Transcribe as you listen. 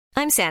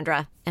I'm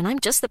Sandra, and I'm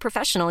just the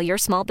professional your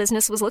small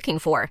business was looking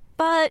for.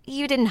 But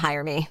you didn't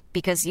hire me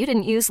because you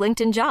didn't use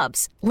LinkedIn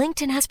Jobs.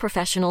 LinkedIn has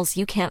professionals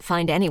you can't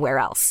find anywhere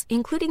else,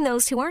 including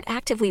those who aren't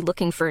actively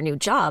looking for a new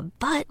job,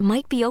 but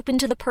might be open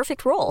to the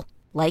perfect role,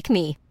 like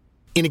me.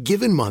 In a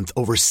given month,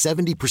 over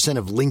 70%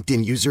 of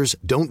LinkedIn users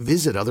don't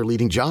visit other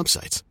leading job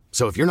sites.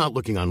 So if you're not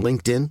looking on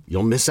LinkedIn,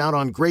 you'll miss out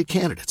on great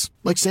candidates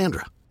like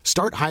Sandra.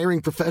 Start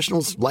hiring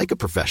professionals like a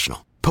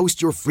professional.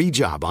 Post your free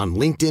job on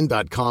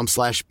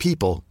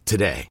linkedin.com/people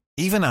today.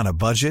 Even on a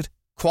budget,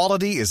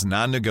 quality is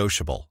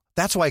non-negotiable.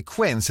 That's why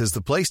Quince is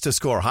the place to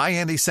score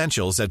high-end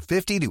essentials at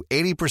 50 to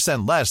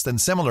 80% less than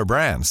similar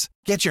brands.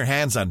 Get your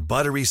hands on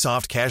buttery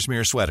soft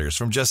cashmere sweaters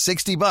from just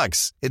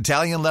 $60,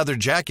 Italian leather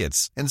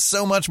jackets, and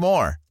so much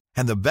more.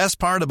 And the best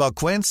part about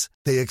Quince,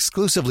 they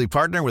exclusively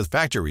partner with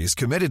factories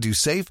committed to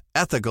safe,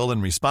 ethical,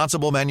 and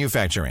responsible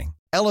manufacturing.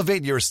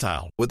 Elevate your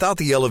style without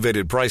the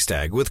elevated price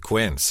tag with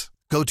Quince.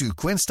 Go to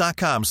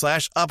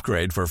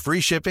quince.com/upgrade for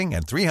free shipping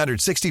and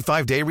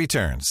 365-day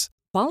returns.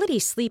 Quality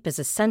sleep is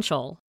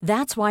essential.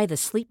 That's why the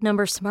Sleep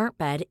Number Smart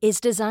Bed is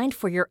designed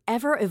for your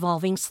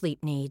ever-evolving sleep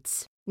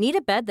needs. Need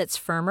a bed that's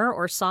firmer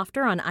or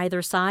softer on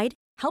either side?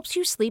 Helps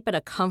you sleep at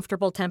a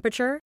comfortable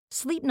temperature?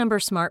 Sleep Number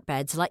Smart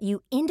Beds let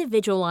you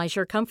individualize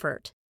your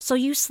comfort, so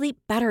you sleep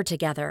better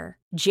together.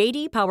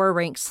 J.D. Power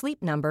ranks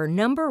Sleep Number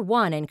number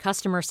 1 in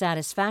customer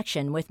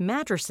satisfaction with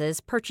mattresses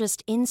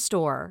purchased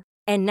in-store.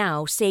 And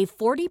now, save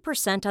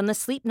 40% on the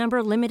Sleep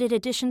Number Limited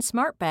Edition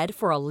Smart Bed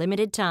for a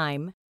limited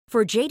time.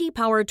 For J.D.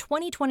 Power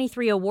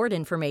 2023 award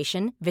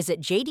information, visit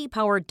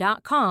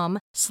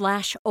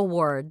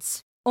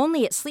jdpower.com/awards.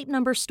 Only at Sleep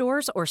Number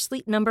stores or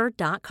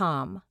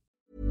sleepnumber.com.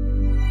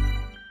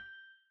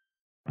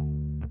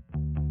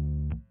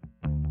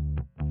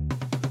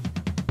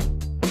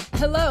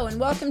 Hello, and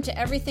welcome to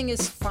Everything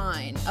is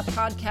Fine, a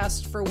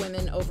podcast for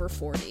women over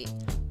 40.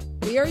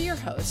 We are your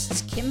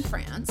hosts, Kim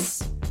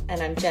France. And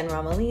I'm Jen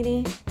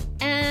Romolini.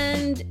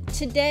 And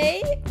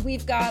today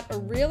we've got a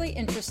really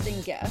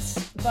interesting guest.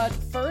 But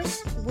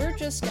first, we're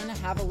just going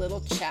to have a little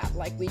chat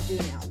like we do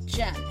now.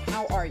 Jen,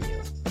 how are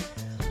you?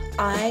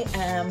 I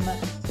am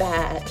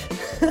bad.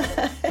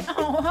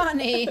 Oh,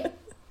 honey.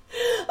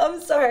 I'm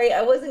sorry.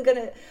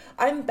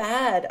 I'm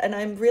bad. And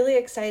I'm really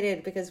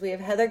excited because we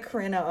have Heather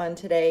Corina on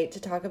today to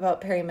talk about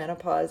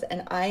perimenopause.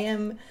 And I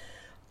am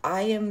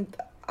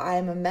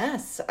a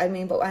mess. I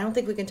mean, but I don't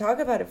think we can talk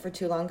about it for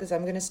too long because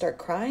I'm going to start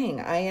crying.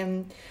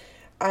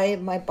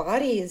 My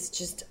body is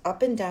just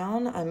up and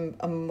down. I'm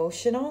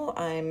emotional.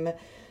 I'm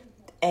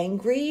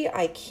angry.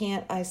 I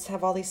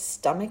have all these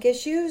stomach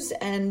issues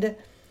and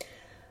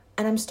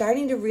I'm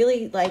starting to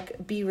really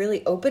be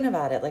really open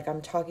about it. Like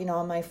I'm talking to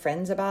all my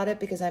friends about it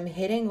because I'm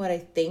hitting what I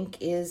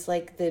think is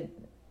like the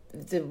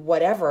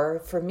whatever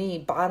for me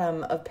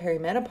bottom of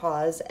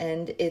perimenopause,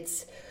 and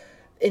it's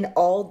an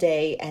all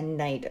day and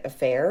night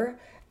affair.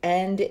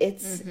 And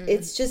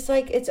it's just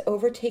like it's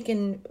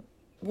overtaken.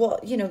 Well,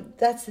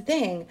 that's the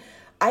thing.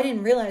 I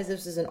didn't realize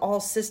this was an all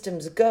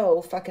systems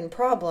go fucking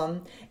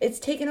problem. It's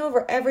taken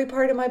over every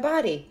part of my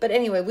body. But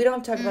anyway, we don't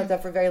have to talk about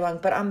that for very long,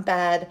 but I'm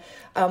bad.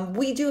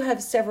 We do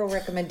have several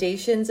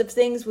recommendations of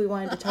things we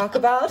wanted to talk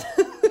about.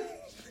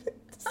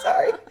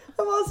 Sorry,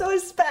 I'm also a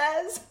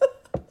spaz.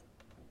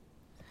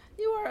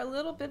 You are a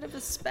little bit of a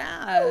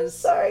spaz. I'm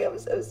sorry, I'm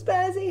so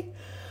spazzy.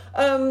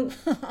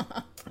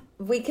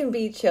 We can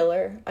be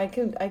chiller. I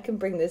can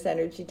bring this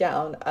energy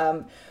down.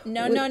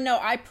 No.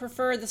 I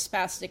prefer the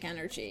spastic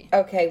energy.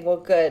 Okay, well,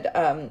 good.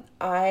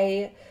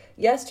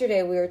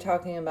 Yesterday we were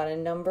talking about a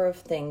number of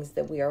things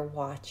that we are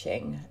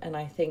watching, and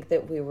I think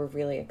that we were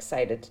really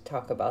excited to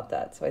talk about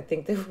that. So I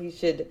think we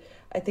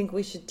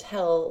should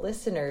tell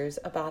listeners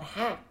about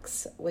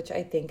Hacks, which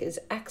I think is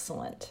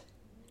excellent.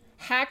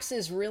 Hacks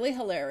is really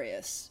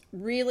hilarious,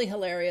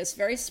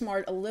 very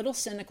smart, a little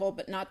cynical,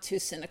 but not too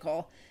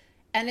cynical.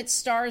 And it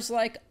stars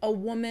like a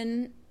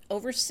woman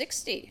over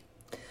 60.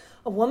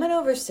 A woman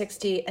over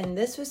 60, and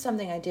this was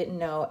something I didn't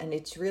know, and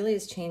it really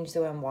has changed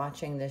the way I'm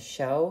watching this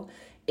show,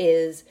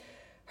 is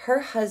her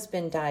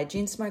husband died,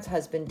 Jean Smart's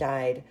husband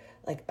died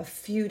like a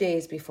few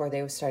days before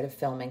they started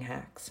filming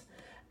Hacks.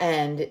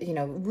 And,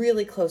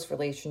 really close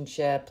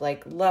relationship,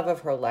 like love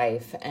of her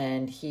life.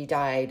 And he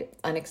died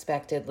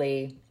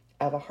unexpectedly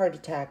of a heart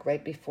attack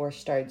right before she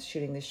started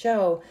shooting the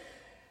show.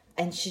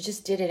 And she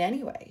just did it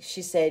anyway.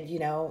 She said,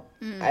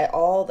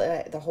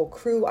 the whole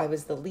crew, I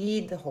was the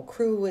lead, the whole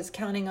crew was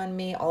counting on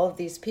me, all of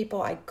these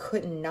people, I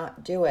could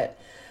not do it.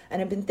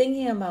 And I've been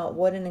thinking about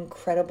what an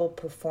incredible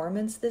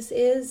performance this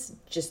is,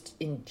 just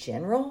in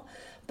general.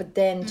 But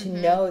then to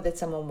know that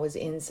someone was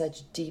in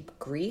such deep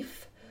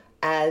grief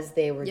as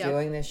they were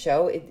doing this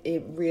show,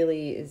 it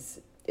really is,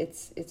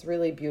 it's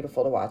really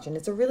beautiful to watch. And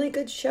it's a really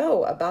good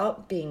show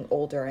about being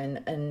older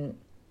and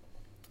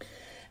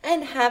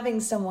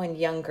having someone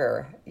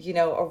younger,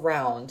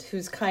 around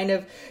who's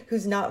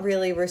not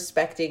really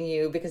respecting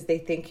you because they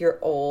think you're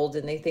old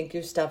and they think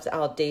your stuff's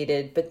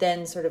outdated, but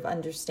then sort of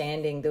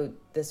understanding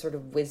the sort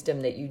of wisdom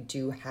that you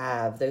do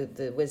have,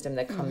 the wisdom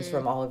that comes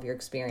from all of your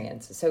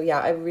experience. So yeah,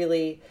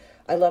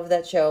 I love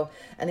that show.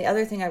 And the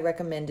other thing I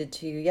recommended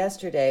to you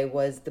yesterday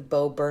was the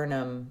Bo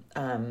Burnham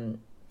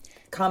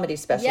comedy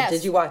special. Yes.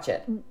 Did you watch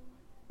it?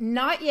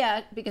 Not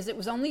yet, because it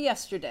was only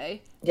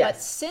yesterday. Yes.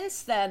 But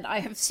since then, I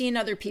have seen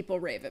other people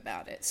rave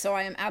about it. So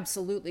I am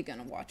absolutely going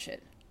to watch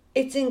it.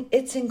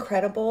 It's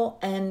incredible,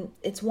 and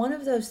it's one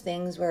of those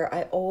things where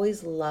I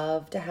always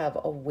love to have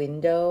a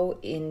window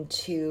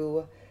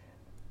into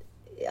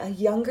a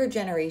younger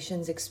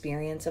generation's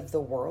experience of the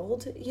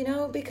world, you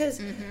know,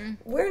 because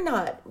we're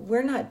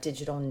not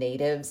digital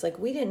natives. Like,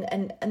 we didn't,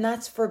 and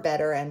that's for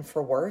better and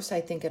for worse.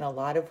 I think in a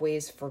lot of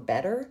ways for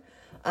better.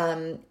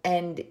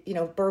 And, you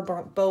know,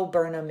 Bo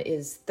Burnham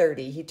is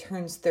 30. He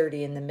turns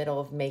 30 in the middle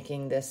of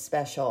making this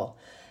special.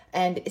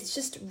 And it's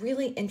just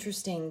really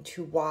interesting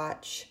to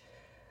watch.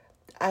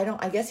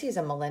 I guess he's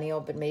a millennial,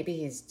 but I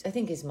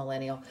think he's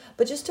millennial.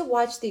 But just to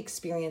watch the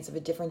experience of a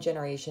different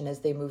generation as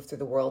they move through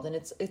the world. And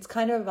it's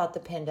kind of about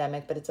the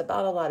pandemic, but it's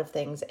about a lot of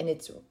things. And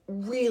it's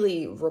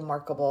really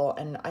remarkable.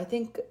 And I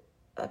think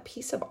a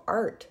piece of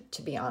art,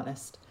 to be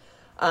honest.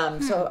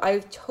 So I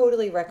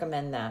totally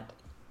recommend that.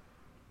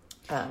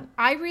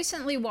 I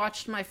recently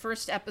watched my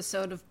first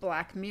episode of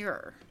Black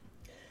Mirror.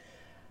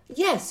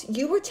 Yes,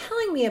 you were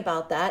telling me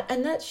about that,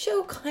 and that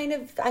show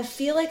I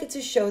feel like it's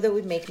a show that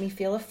would make me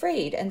feel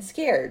afraid and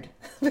scared.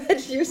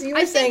 But you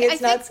were saying it's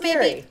not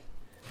scary.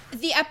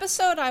 The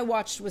episode I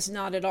watched was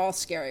not at all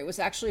scary. It was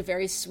actually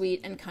very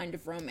sweet and kind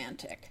of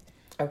romantic.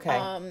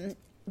 Okay.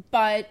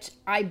 But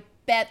I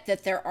bet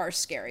that there are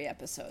scary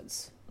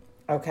episodes.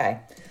 Okay.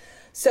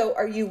 So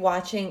are you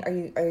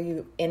watching, are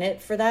you in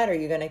it for that? Are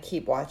you going to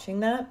keep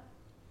watching that?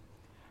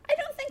 I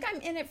don't think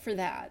I'm in it for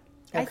that.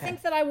 Okay. I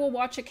think that I will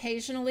watch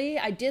occasionally.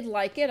 I did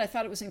like it. I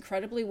thought it was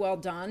incredibly well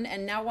done.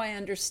 And now I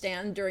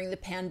understand during the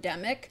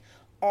pandemic,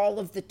 all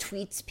of the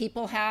tweets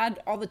people had,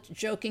 all the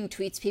joking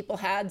tweets people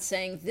had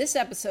saying this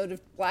episode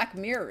of Black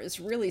Mirror is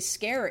really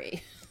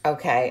scary.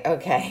 Okay.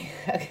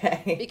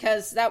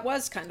 Because that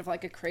was kind of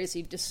like a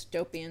crazy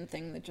dystopian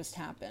thing that just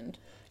happened.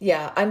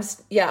 Yeah,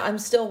 I'm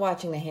still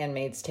watching The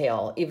Handmaid's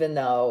Tale, even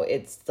though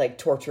it's like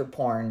torture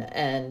porn,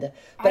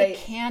 but I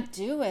can't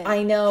do it.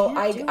 I know.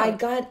 I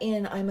got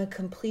in. I'm a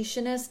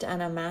completionist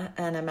and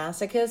a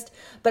masochist,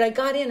 but I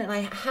got in, and I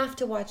have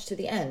to watch to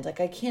the end. Like,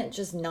 I can't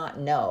just not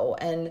know.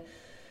 And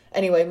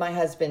anyway, my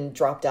husband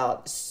dropped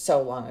out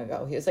so long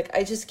ago. He was like,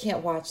 I just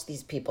can't watch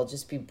these people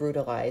just be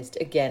brutalized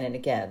again and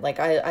again. Like,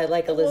 I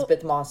like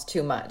Elizabeth Moss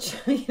too much,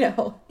 you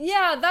know?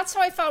 Yeah, that's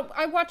how I felt.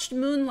 I watched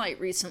Moonlight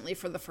recently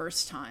for the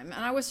first time,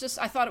 and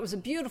I thought it was a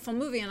beautiful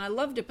movie, and I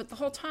loved it, but the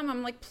whole time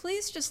I'm like,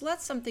 please just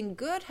let something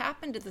good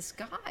happen to this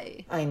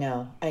guy. I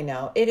know.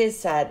 It is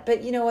sad.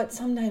 But you know what?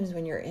 Sometimes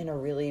when you're in a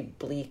really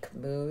bleak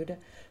mood,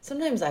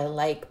 sometimes I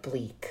like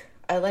bleak.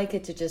 I like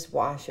it to just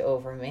wash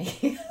over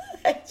me.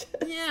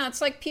 Yeah,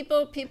 it's like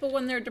people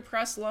when they're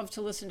depressed love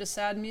to listen to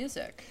sad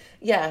music.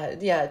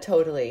 Yeah,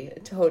 totally.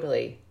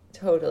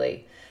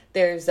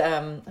 There's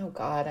oh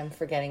God, I'm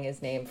forgetting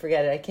his name.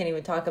 Forget it. I can't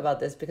even talk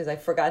about this because I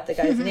forgot the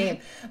guy's name.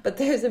 But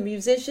there's a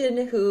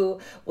musician who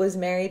was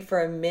married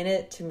for a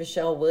minute to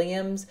Michelle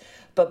Williams,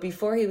 but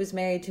before he was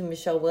married to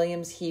Michelle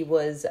Williams, he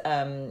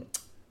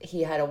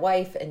had a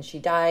wife and she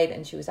died,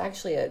 and she was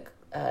actually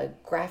a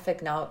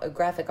graphic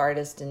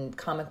artist and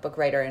comic book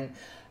writer, and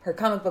her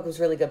comic book was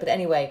really good. But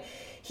anyway,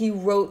 he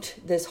wrote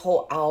this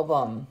whole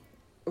album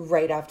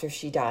right after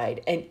she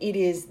died, and it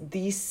is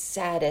the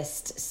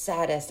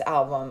saddest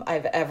album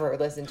I've ever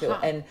listened to.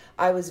 And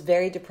I was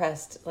very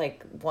depressed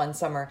like one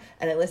summer,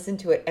 and I listened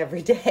to it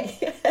every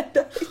day.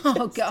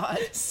 Oh God,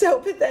 so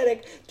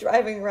pathetic.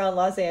 Driving around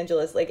Los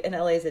Angeles, like, in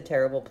LA is a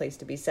terrible place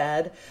to be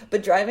sad,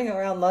 but driving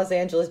around Los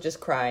Angeles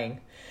just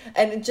crying.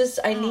 And it just,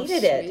 I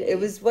needed it. It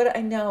was what I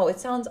know. It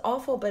sounds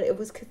awful, but it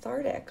was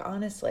cathartic,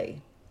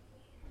 honestly.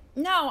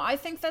 No, I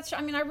think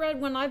I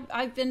read, when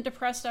I've been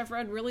depressed, I've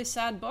read really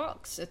sad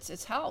books.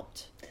 It's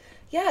helped.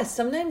 Yeah,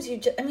 sometimes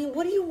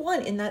what do you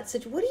want in that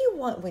situation? What do you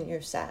want when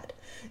you're sad?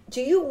 Do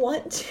you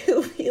want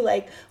to be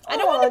like, I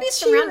don't want to be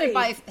surrounded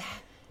by...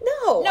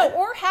 No,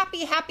 or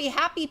happy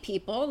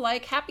people.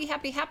 Like,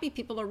 happy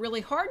people are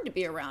really hard to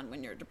be around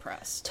when you're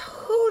depressed.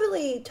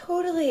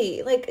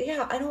 Totally. Like,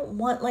 yeah, I don't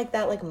want like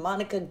that, like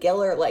Monica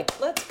Geller, like,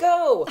 let's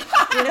go.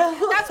 You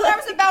know? That's what I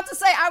was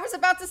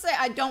about to say.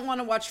 I don't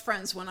want to watch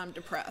Friends when I'm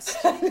depressed.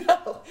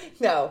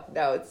 No,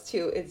 it's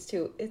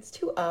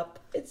too up.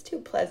 It's too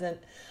pleasant.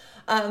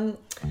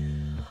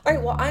 All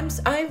right, well,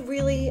 I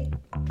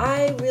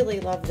really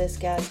love this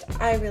guest.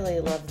 I really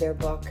love their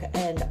book,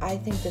 and I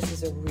think this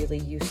is a really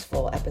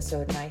useful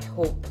episode, and I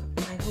hope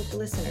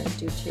listeners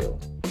do too.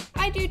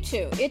 I do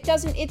too.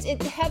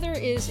 Heather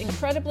is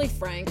incredibly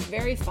frank,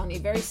 very funny,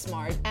 very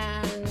smart,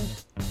 and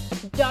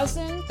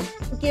doesn't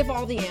give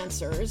all the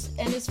answers,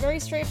 and is very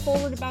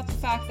straightforward about the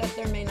fact that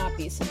there may not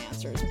be some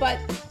answers. But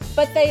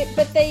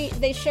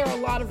they share a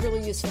lot of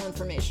really useful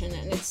information,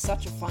 and it's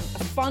such a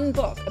fun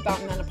book about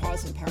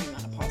menopause and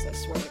perimenopause, I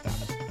swear to God.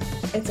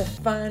 It's a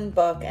fun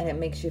book, and it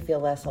makes you feel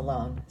less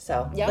alone.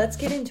 So Yep. Let's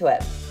get into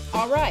it.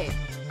 All right.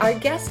 Our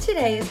guest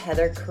today is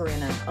Heather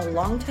Corrina, a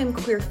longtime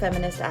queer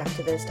feminist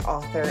activist,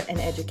 author, and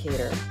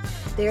educator.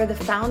 They are the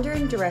founder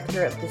and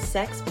director of the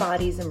Sex,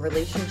 Bodies, and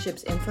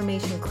Relationships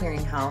Information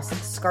Clearinghouse,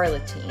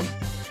 Scarleteen.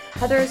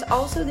 Heather is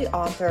also the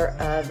author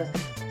of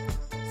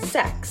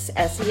Sex,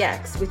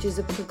 S-E-X, which is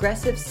a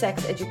progressive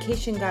sex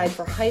education guide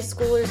for high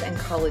schoolers and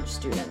college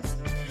students.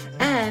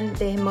 And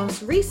they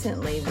most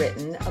recently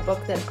written a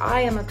book that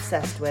I am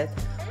obsessed with,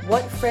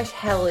 What Fresh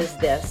Hell Is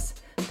This?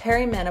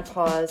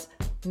 Perimenopause,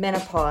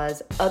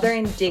 Menopause, Other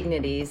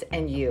Indignities,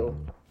 and You.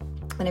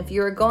 And if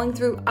you are going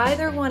through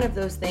either one of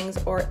those things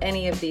or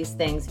any of these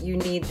things, you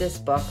need this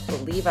book,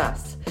 believe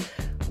us.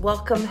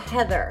 Welcome,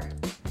 Heather.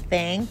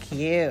 Thank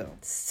you.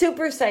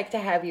 Super psyched to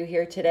have you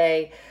here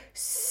today.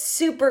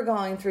 Super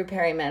going through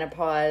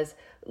perimenopause.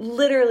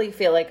 Literally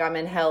feel like I'm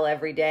in hell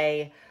every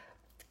day.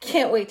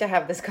 Can't wait to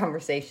have this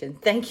conversation.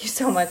 Thank you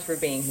so much for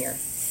being here.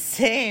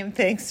 Same.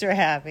 Thanks for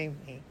having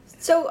me.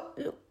 So,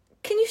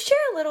 can you share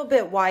a little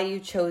bit why you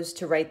chose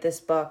to write this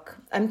book?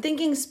 I'm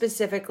thinking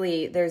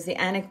specifically, there's the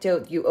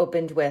anecdote you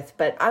opened with,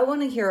 but I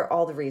want to hear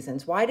all the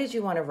reasons. Why did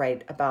you want to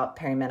write about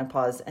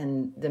perimenopause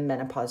and the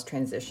menopause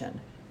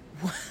transition?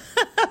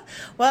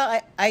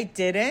 Well, I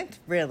didn't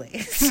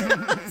really.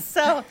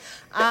 So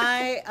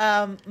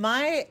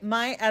my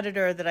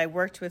editor that I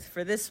worked with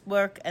for this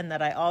book and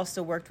that I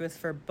also worked with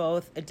for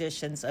both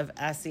editions of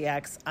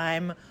SEX,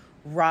 I'm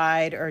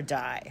ride or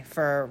die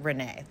for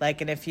Renee.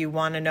 And if you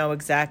want to know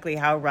exactly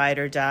how ride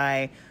or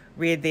die,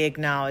 read the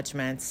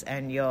acknowledgments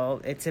and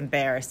it's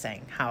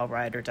embarrassing how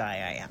ride or die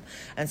I am.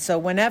 And so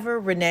whenever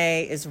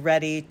Renee is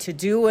ready to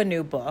do a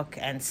new book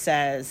and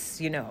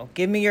says,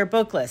 give me your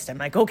book list, I'm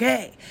like,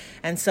 okay.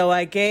 And so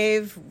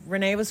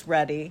Renee was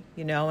ready,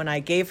 and I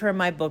gave her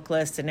my book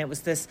list, and it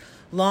was this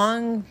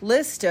long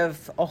list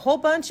of a whole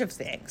bunch of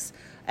things.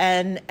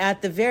 And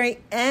at the very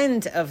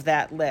end of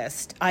that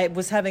list, I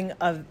was having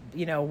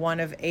one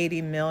of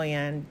 80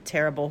 million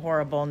terrible,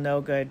 horrible, no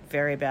good,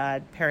 very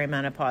bad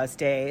perimenopause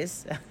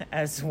days,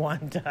 as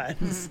one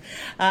does.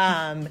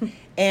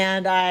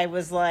 And I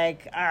was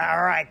like,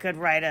 I could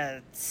write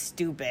a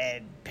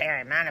stupid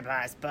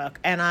perimenopause book.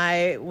 And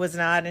I was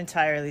not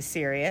entirely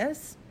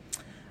serious.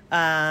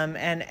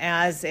 And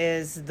as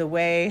is the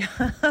way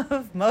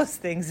of most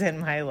things in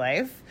my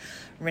life,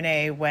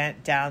 Renee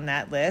went down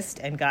that list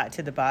and got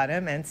to the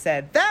bottom and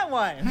said, that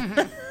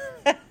one,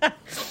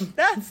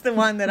 that's the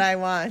one that I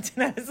want.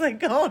 And I was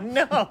like, oh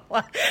no,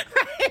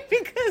 right?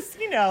 Because,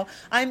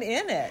 I'm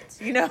in it,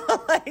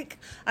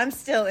 I'm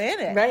still in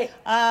it. Right.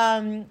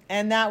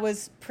 And that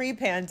was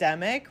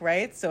pre-pandemic,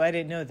 right? So I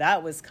didn't know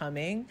that was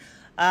coming.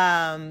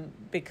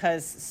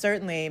 Because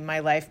certainly my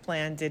life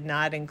plan did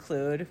not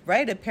include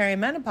write a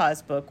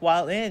perimenopause book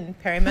while in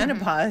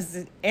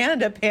perimenopause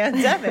and a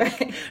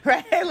pandemic,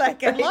 right? And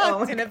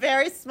locked in a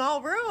very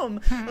small room.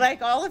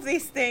 All of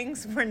these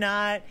things were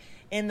not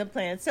in the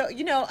plan. So,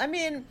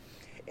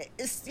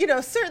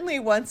 certainly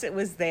once it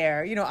was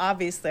there,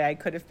 obviously I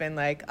could have been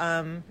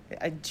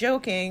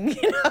joking,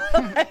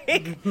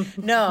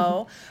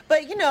 no.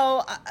 But,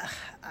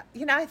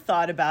 I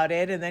thought about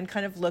it and then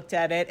kind of looked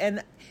at it.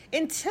 And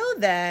until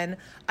then,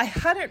 I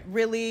hadn't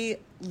really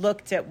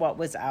looked at what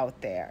was out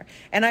there.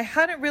 And I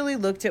hadn't really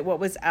looked at what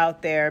was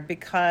out there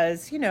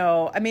because,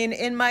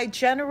 in my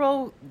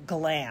general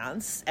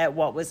glance at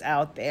what was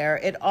out there,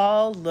 it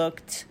all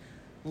looked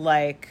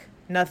like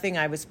nothing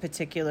I was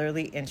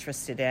particularly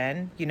interested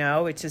in.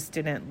 It just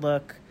didn't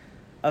look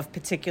of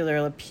particular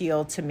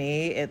appeal to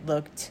me. It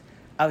looked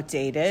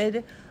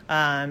outdated.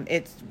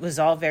 It was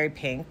all very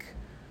pink.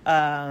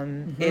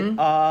 It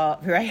all,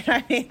 right?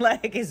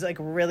 It's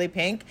really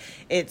pink.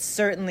 It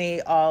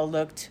certainly all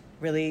looked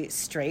really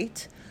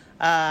straight.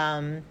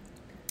 It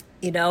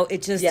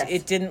just,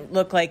 It didn't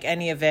look like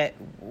any of it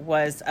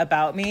was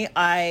about me.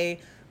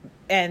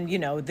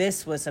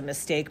 This was a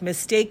mistake,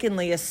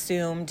 mistakenly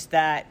assumed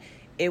that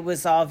it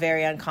was all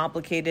very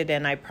uncomplicated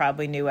and I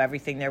probably knew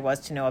everything there was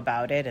to know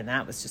about it. And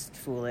that was just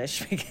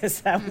foolish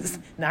because that was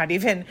not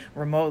even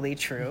remotely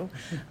true.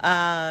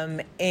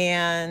 When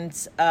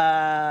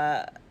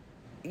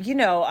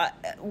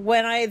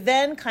I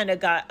then kind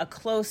of got a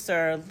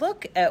closer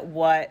look at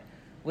what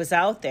was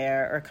out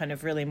there, or kind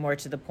of really more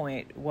to the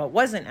point, what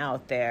wasn't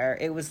out there,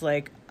 it was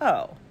like,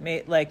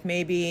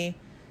 maybe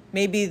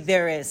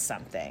there is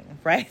something,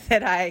 right,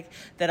 that I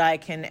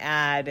can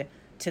add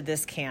to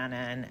this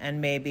canon, and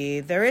maybe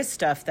there is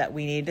stuff that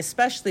we need,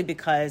 especially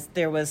because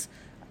there was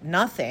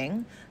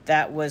nothing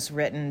that was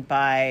written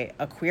by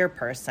a queer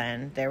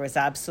person. There was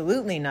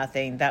absolutely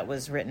nothing that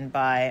was written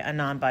by a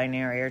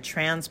non-binary or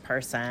trans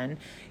person.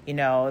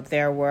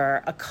 There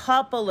were a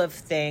couple of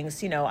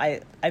things. I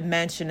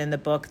mentioned in the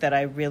book that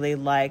I really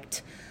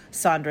liked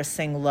Sandra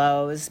Singh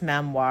Lowe's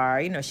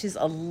memoir. She's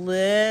a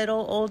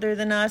little older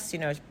than us,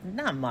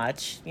 not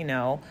much,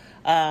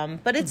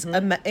 but it's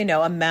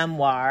a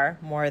memoir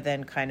more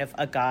than kind of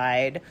a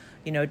guide.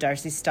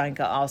 Darcy Steinke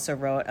also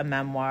wrote a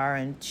memoir,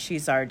 and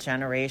she's our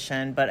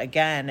generation. But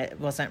again, it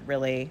wasn't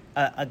really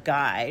a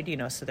guide,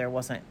 so there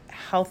wasn't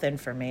health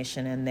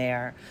information in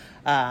there.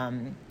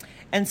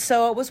 And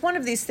so it was one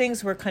of these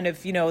things where kind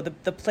of,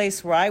 the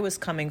place where I was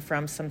coming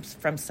from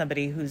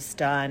somebody who's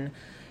done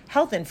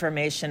health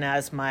information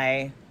as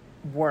my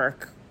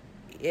work,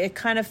 it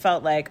kind of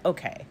felt like,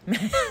 okay,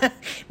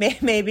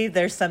 maybe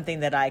there's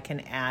something that I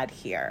can add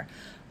here.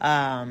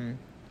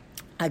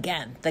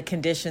 Again, the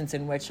conditions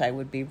in which I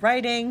would be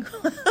writing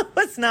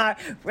was not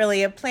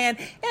really a plan.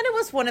 And it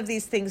was one of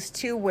these things,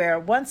 too, where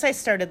once I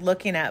started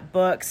looking at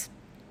books,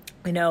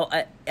 you know,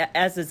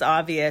 as is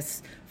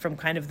obvious from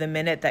kind of the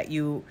minute that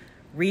you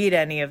read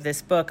any of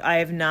this book,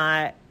 I've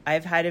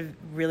had a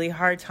really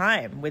hard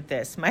time with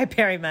this. My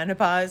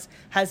perimenopause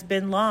has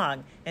been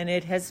long and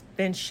it has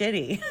been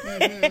shitty.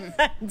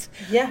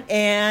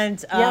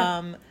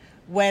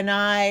 When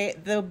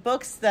the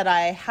books that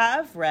I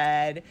have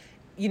read,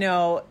 you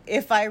know,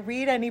 if I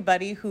read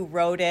anybody who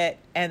wrote it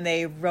and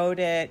they wrote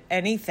it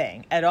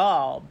anything at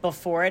all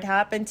before it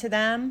happened to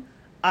them,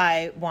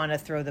 I want to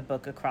throw the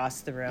book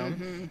across the room.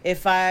 Mm-hmm.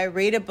 If I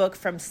read a book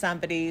from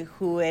somebody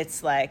who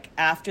it's like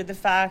after the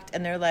fact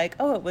and they're like,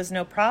 oh, it was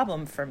no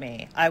problem for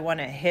me, I want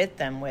to hit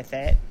them with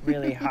it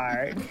really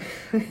hard,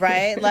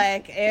 right?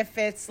 Like if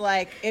it's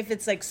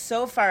like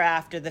so far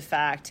after the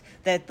fact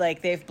that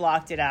like they've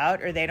blocked it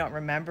out or they don't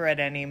remember it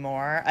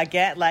anymore,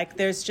 again, like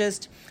there's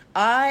just,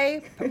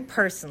 I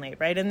personally,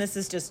 right, and this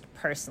is just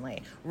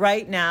personally,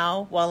 right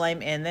now while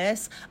I'm in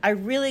this, I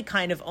really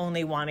kind of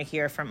only want to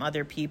hear from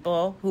other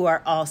people who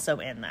are also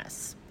in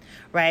this,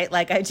 right?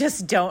 Like I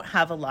just don't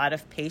have a lot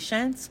of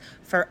patience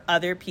for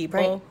other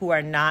people who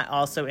are not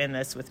also in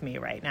this with me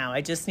right now.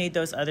 I just need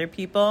those other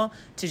people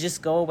to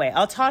just go away.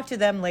 I'll talk to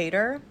them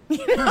later,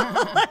 you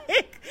know,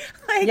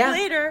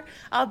 later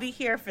I'll be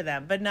here for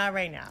them, but not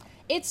right now.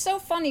 It's so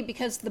funny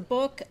because the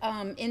book,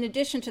 in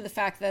addition to the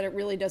fact that it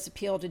really does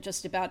appeal to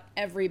just about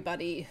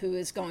everybody who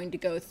is going to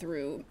go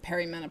through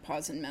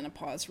perimenopause and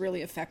menopause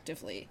really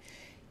effectively,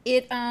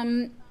 it,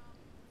 I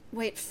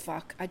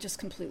just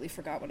completely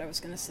forgot what I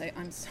was going to say.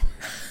 I'm sorry.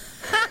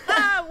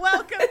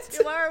 Welcome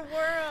to our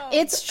world.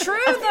 It's true,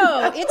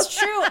 though. It's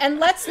true. And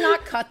let's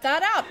not cut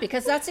that out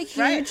because that's a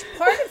huge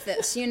part of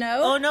this, you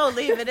know? Oh, no,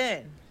 leave it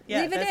in.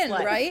 Yeah, leave it in,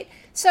 life. Right?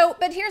 So,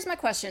 but here's my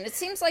question. It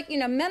seems like, you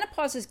know,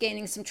 menopause is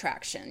gaining some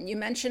traction. You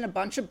mentioned a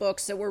bunch of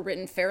books that were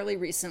written fairly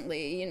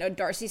recently. You know,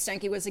 Darcy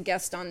Stanke was a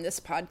guest on this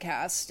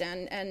podcast,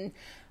 and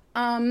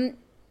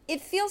it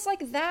feels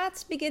like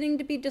that's beginning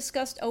to be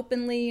discussed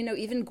openly. You know,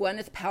 even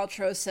Gwyneth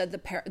Paltrow said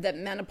that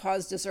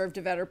menopause deserved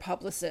a better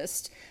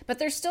publicist. But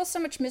there's still so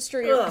much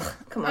mystery. Ugh,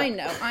 come on.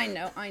 I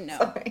know.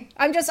 Sorry.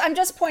 I'm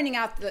just pointing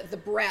out the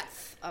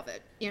breadth of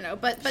it, you know.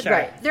 But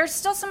sure. There's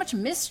still so much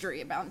mystery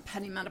about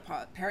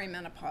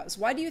perimenopause.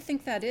 Why do you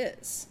think that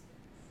is?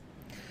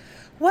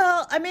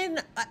 Well, I mean,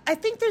 I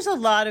think there's a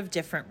lot of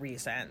different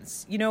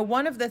reasons. You know,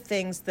 one of the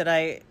things that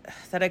I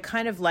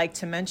kind of like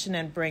to mention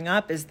and bring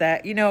up is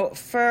that, you know,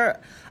 for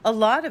a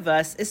lot of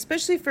us,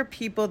 especially for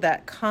people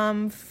that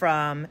come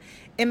from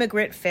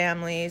immigrant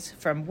families,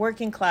 from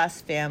working class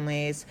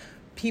families,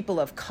 people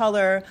of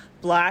color,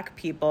 Black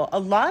people, a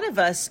lot of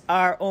us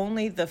are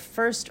only the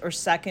first or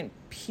second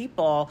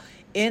people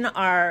in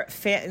our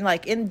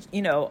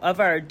of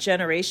our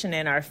generation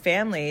in our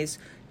families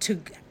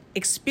to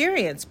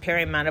experience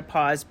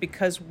perimenopause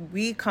because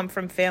we come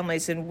from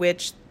families in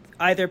which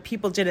either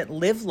people didn't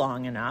live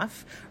long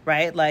enough,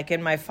 right? Like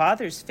in my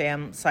father's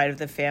side of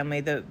the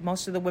family,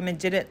 most of the women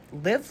didn't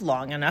live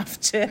long enough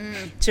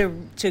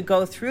to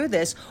go through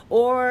this,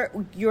 or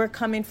you're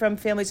coming from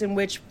families in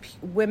which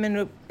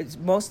women,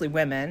 mostly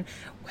women,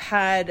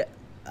 had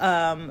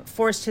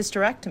forced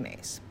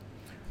hysterectomies.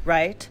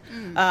 Right?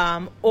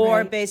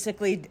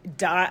 Basically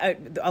die.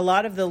 A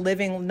lot of the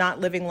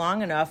not living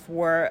long enough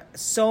were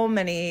so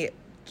many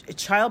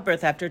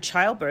childbirth after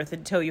childbirth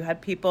until you had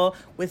people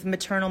with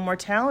maternal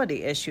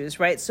mortality issues,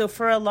 right? So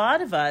for a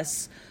lot of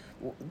us,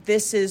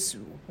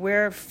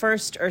 we're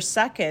first or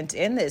second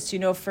in this. You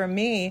know, for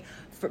me,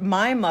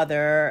 my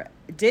mother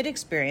did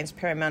experience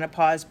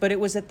perimenopause, but it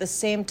was at the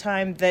same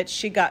time that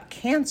she got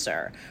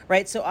cancer,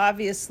 right? So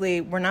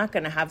obviously we're not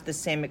going to have the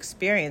same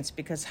experience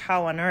because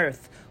how on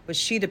earth was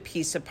she to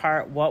piece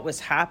apart what was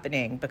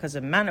happening because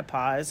of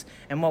menopause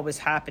and what was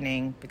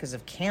happening because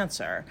of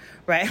cancer,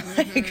 right?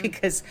 Mm-hmm.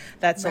 Because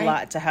that's a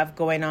lot to have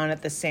going on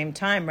at the same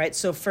time, right?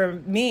 So for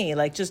me,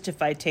 like just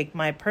if I take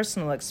my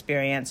personal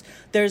experience,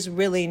 there's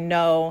really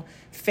no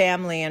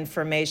family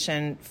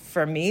information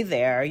for me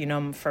there. You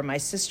know, for my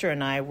sister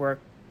and I were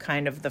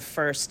kind of the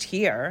first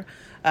here.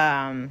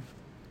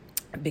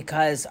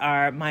 Because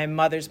my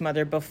mother's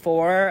mother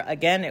before,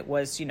 again, it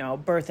was, you know,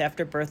 birth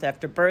after birth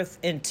after birth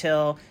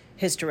until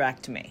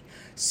hysterectomy.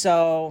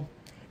 So,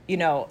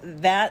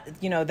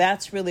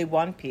 that's really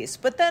one piece.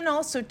 But then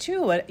also,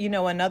 too,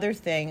 another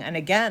thing, and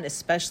again,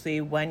 especially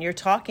when you're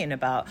talking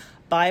about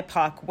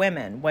BIPOC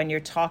women, when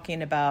you're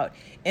talking about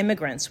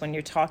immigrants, when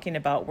you're talking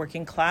about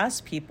working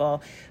class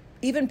people,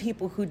 even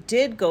people who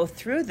did go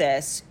through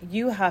this,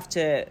 you have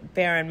to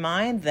bear in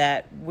mind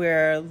that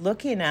we're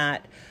looking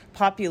at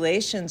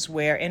populations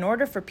where in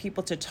order for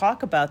people to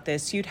talk about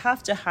this, you'd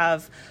have to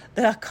have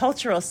the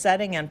cultural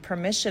setting and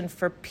permission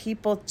for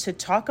people to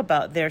talk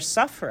about their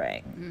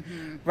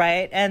suffering,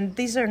 right? And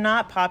these are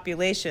not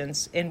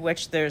populations in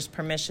which there's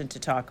permission to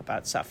talk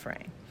about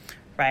suffering,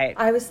 Right.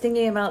 I was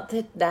thinking about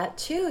that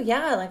too.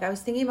 Yeah, like I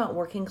was thinking about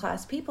working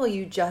class people.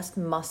 You just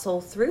muscle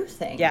through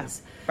things. Yeah,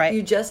 right.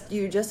 You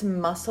just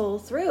muscle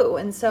through.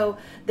 And so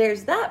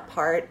there's that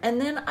part.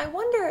 And then I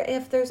wonder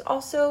if there's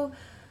also,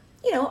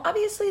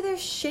 obviously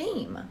there's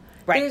shame.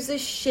 Right.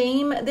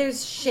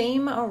 There's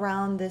shame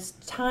around this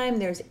time.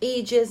 There's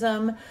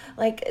ageism.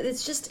 Like,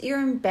 it's just,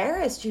 you're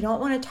embarrassed. You don't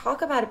want to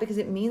talk about it because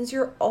it means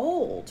you're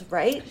old,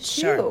 right?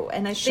 Sure. Too.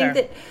 And I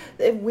think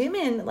that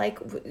women, like,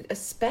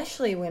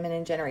 especially women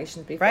in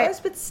generations before us,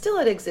 but still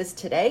it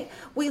exists today,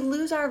 we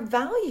lose our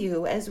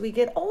value as we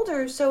get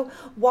older. So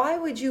why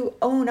would you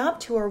own up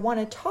to or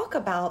want to talk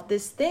about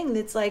this thing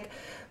that's like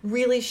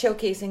really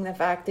showcasing the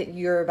fact that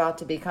you're about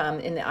to become,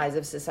 in the eyes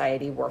of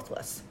society,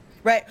 worthless?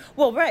 Right.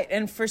 Well, right.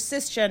 And for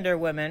cisgender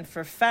women,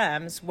 for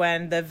femmes,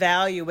 when the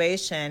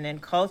valuation in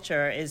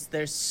culture is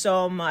there's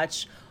so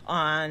much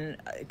on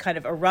kind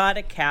of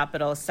erotic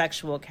capital,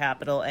 sexual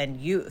capital, and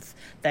youth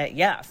that,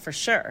 yeah, for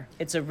sure,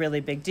 it's a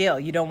really big deal.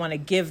 You don't want to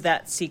give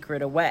that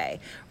secret away,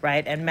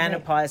 right? And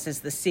menopause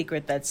is the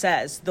secret that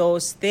says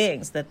those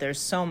things that there's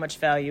so much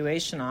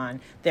valuation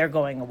on, they're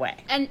going away.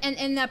 And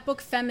in that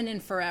book, Feminine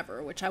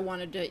Forever, which I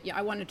wanted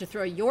to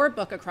throw your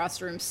book across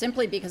the room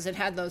simply because it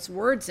had those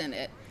words in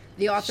it.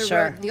 The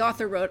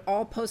author wrote,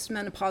 all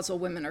postmenopausal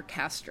women are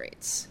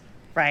castrates.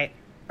 Right,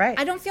 right.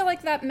 I don't feel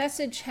like that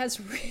message has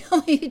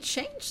really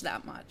changed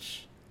that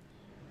much.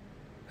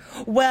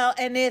 Well,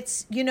 and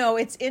it's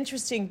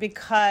interesting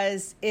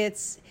because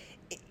it's,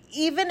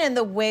 even in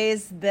the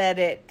ways that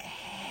it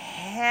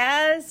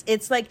has,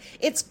 it's like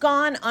it's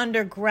gone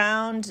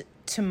underground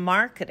to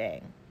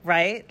marketing,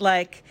 right?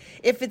 Like,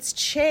 if it's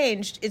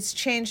changed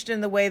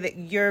in the way that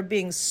you're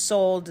being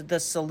sold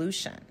the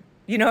solution.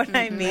 You know what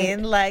I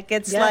mean? Like,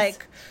 it's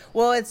like,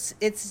 well,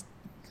 it's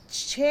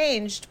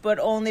changed, but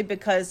only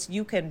because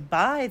you can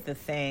buy the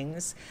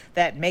things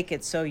that make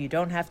it so you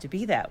don't have to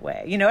be that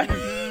way. You know what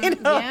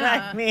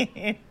I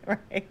mean?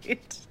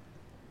 Right.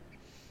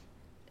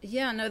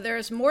 Yeah, no,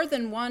 there's more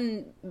than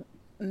one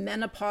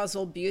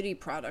menopausal beauty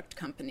product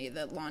company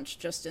that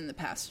launched just in the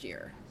past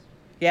year.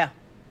 Yeah.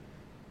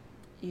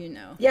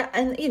 Yeah,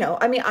 and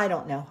I mean, I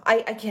don't know.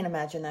 I can't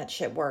imagine that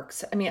shit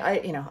works. I mean, I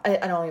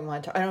don't even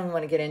want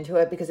to get into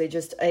it because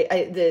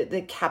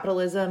the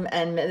capitalism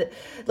and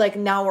like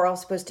now we're all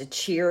supposed to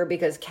cheer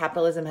because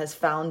capitalism has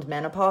found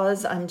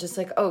menopause. I'm just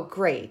like, oh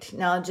great.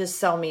 Now just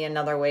sell me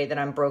another way that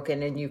I'm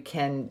broken and you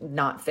can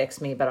not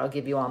fix me, but I'll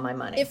give you all my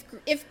money.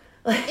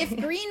 If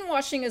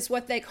greenwashing is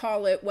what they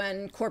call it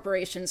when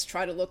corporations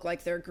try to look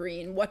like they're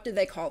green, what do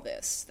they call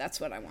this? That's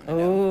what I want to know.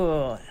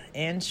 Oh,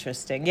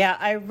 interesting. Yeah,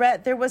 I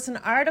read, there was an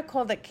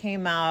article that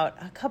came out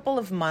a couple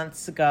of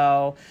months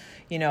ago,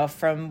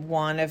 from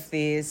one of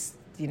these,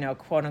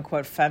 quote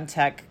unquote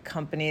femtech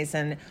companies.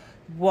 And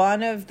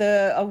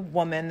a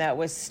woman that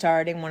was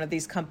starting one of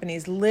these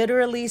companies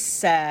literally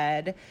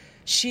said,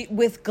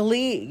 with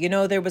glee,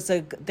 there was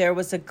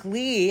a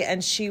glee,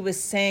 and she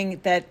was saying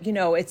that,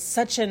 it's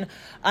such an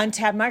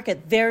untapped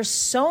market. There's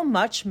so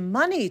much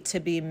money to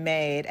be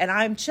made. And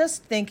I'm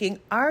just thinking,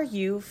 are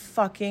you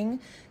fucking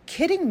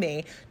kidding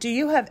me? Do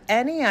you have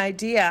any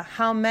idea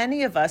how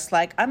many of us,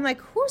 I'm like,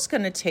 who's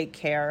going to take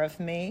care of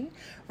me?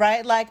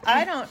 Right? Like,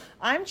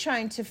 I'm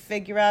trying to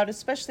figure out,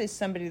 especially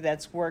somebody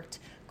that's worked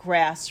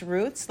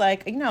grassroots,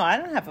 I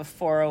don't have a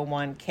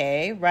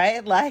 401k,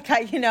 right?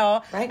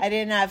 I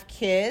didn't have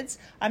kids.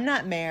 I'm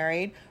not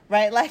married,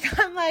 right?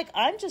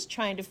 I'm just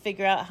trying to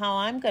figure out how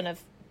I'm going to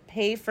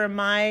pay for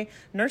my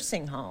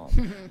nursing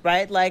home,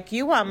 right?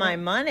 You want my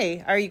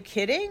money. Are you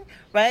kidding?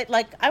 Right?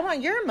 I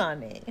want your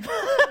money.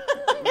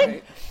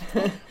 Right.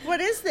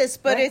 What is this?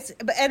 But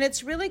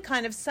it's really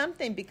kind of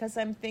something because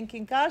I'm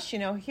thinking, gosh,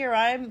 here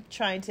I'm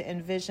trying to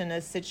envision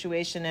a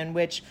situation in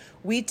which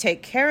we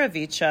take care of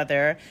each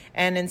other,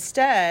 and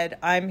instead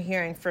I'm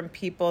hearing from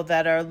people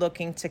that are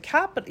looking to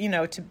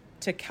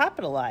to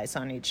capitalize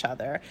on each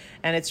other,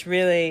 and it's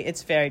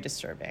very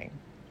disturbing.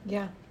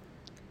 Yeah.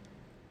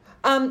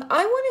 I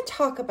want to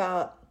talk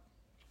about,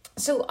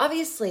 so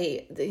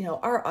obviously,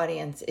 our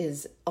audience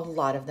is, a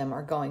lot of them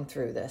are going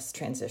through this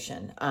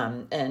transition.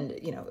 And,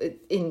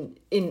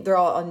 they're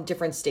all on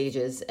different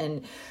stages.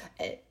 And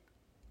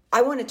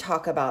I want to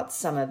talk about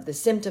some of the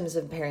symptoms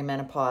of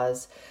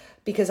perimenopause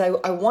because I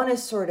want to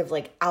sort of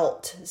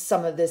out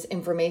some of this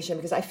information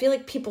because I feel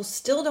like people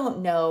still don't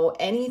know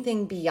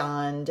anything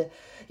beyond,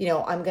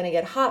 I'm going to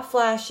get hot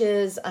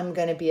flashes. I'm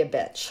going to be a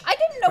bitch. I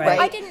didn't know. Right?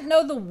 I didn't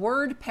know the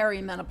word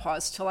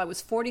perimenopause till I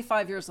was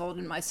 45 years old,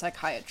 and my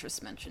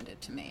psychiatrist mentioned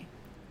it to me.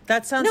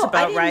 That sounds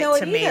about right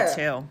to me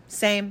too.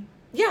 Same.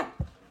 Yeah.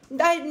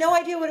 I had no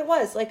idea what it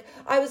was.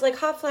 I was like,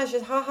 hot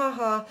flashes, ha ha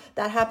ha.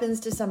 That happens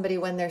to somebody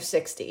when they're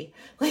 60.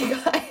 I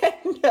had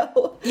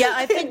no. Yeah,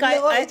 I think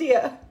no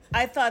idea.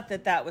 I thought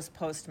that was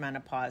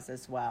postmenopause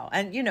as well.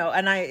 And,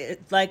 and I,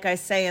 like I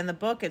say in the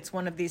book, it's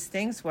one of these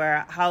things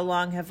where how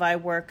long have I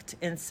worked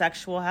in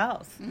sexual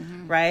health,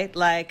 right?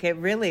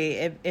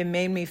 It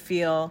made me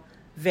feel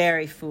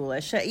very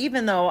foolish.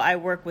 Even though I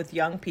work with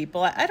young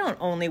people, I don't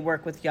only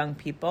work with young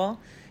people.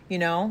 You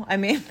know, I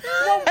mean,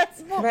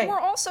 well, we're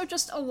also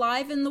just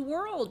alive in the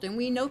world, and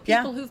we know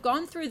people who've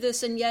gone through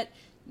this, and yet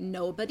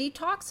nobody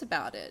talks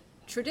about it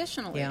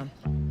traditionally. Yeah.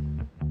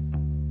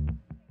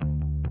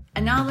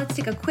 And now let's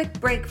take a quick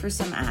break for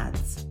some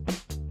ads.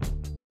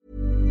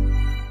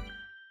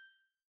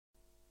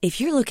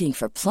 If you're looking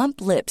for plump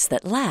lips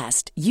that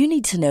last, you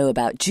need to know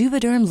about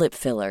Juvederm lip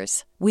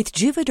fillers. With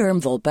Juvederm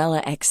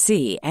Volbella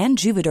XC and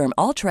Juvederm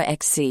Ultra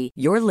XC,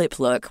 your lip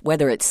look,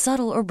 whether it's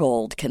subtle or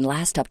bold, can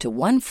last up to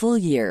 1 full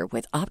year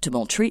with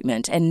optimal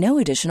treatment and no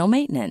additional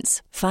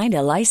maintenance. Find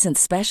a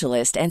licensed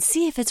specialist and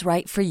see if it's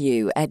right for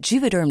you at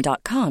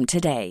Juvederm.com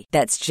today.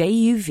 That's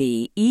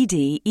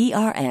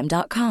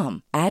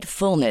JUVEDERM.com. Add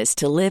fullness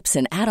to lips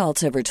in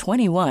adults over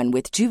 21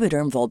 with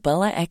Juvederm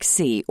Volbella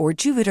XC or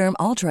Juvederm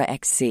Ultra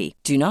XC.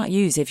 Do not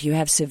use if you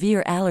have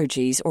severe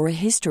allergies or a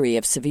history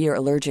of severe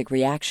allergic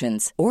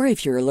reactions, or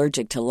if you're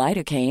allergic to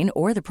lidocaine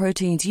or the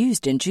proteins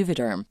used in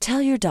Juvederm. Tell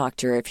your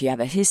doctor if you have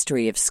a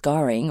history of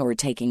scarring or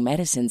taking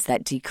medicines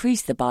that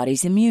decrease the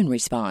body's immune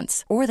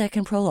response or that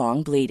can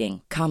prolong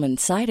bleeding. Common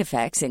side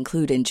effects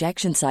include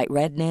injection site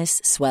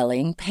redness,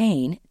 swelling,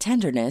 pain,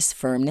 tenderness,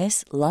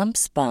 firmness,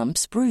 lumps,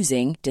 bumps,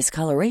 bruising,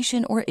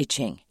 discoloration, or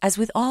itching. As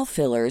with all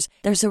fillers,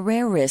 there's a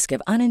rare risk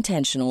of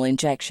unintentional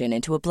injection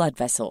into a blood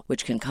vessel,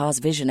 which can cause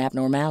vision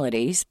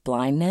abnormalities,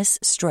 blindness,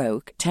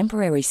 stroke,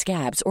 temporary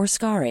scabs, or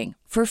scarring.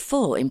 For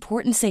full,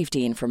 important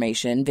safety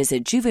information,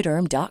 visit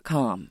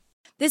Juvederm.com.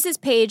 This is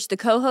Paige, the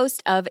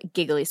co-host of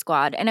Giggly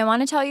Squad, and I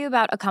want to tell you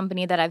about a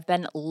company that I've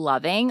been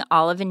loving,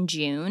 Olive &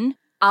 June.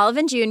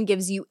 Olive & June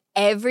gives you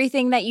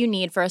everything that you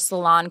need for a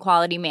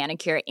salon-quality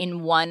manicure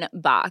in one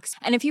box.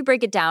 And if you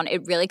break it down,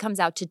 it really comes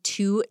out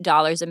to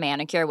 $2 a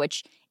manicure,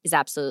 which is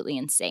absolutely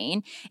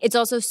insane. It's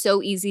also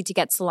so easy to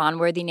get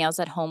salon-worthy nails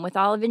at home with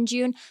Olive &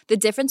 June. The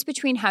difference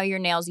between how your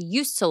nails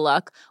used to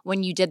look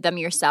when you did them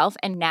yourself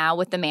and now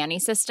with the Mani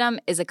system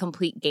is a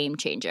complete game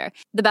changer.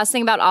 The best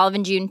thing about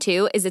Olive & June,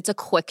 too, is it's a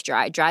quick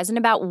dry. Dries in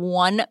about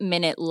 1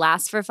 minute,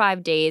 lasts for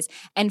 5 days,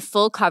 and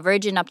full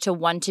coverage in up to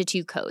 1 to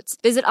 2 coats.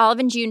 Visit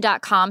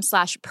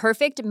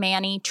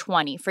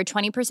oliveandjune.com/perfectmani20 for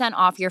 20%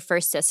 off your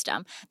first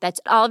system.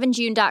 That's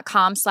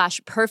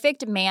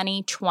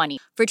oliveandjune.com/perfectmani20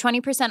 for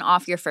 20%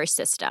 off your first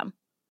system.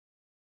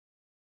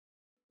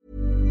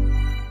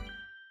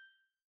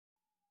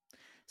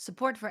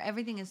 Support for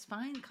Everything is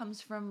Fine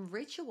comes from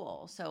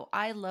Ritual. So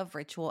I love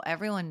Ritual.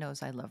 Everyone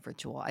knows I love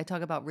Ritual. I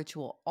talk about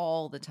Ritual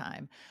all the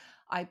time.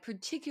 I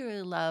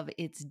particularly love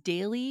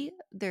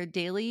their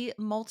daily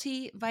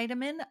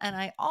multivitamin, and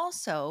I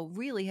also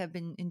really have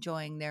been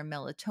enjoying their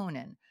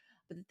melatonin.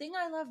 But the thing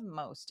I love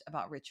most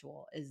about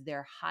Ritual is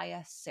their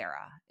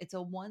Hyacera. It's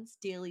a once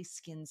daily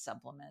skin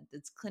supplement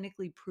that's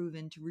clinically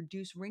proven to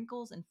reduce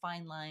wrinkles and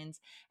fine lines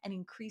and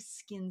increase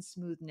skin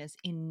smoothness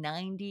in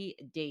 90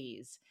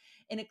 days.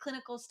 In a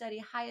clinical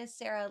study,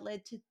 Hyacera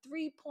led to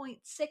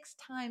 3.6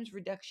 times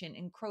reduction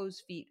in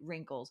crow's feet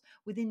wrinkles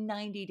within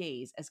 90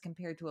 days as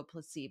compared to a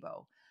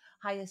placebo.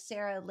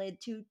 Hyacera led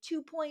to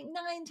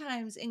 2.9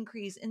 times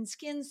increase in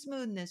skin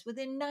smoothness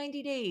within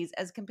 90 days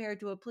as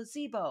compared to a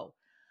placebo.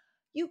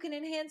 You can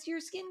enhance your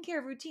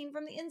skincare routine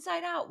from the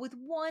inside out with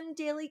one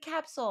daily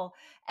capsule,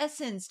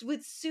 essenced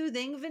with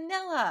soothing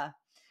vanilla.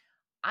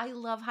 I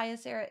love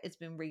Hyacera. It's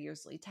been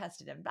rigorously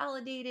tested and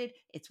validated.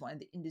 It's one of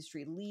the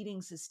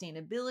industry-leading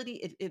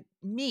sustainability. It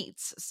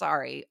meets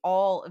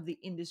all of the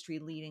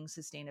industry-leading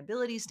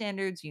sustainability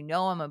standards. You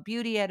know I'm a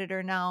beauty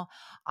editor now.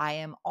 I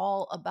am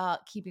all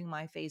about keeping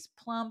my face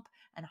plump,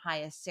 and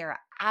Hyacera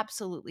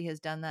absolutely has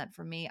done that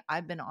for me.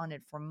 I've been on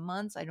it for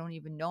months. I don't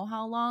even know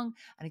how long,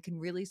 and I can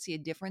really see a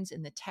difference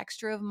in the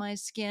texture of my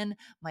skin.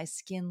 My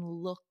skin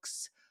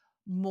looks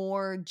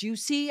more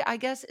juicy, I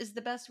guess is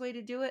the best way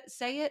to do it.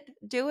 Say it,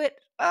 do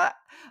it.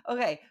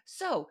 Okay,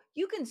 so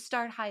you can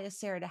start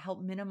Hyacera to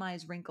help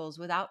minimize wrinkles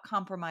without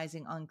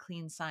compromising on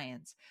clean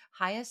science.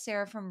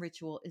 Hyacera from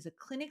Ritual is a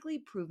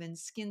clinically proven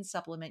skin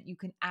supplement you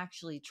can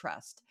actually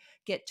trust.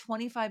 Get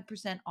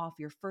 25% off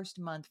your first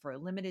month for a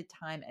limited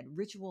time at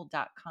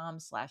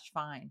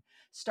ritual.com/fine.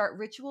 Start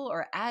Ritual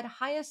or add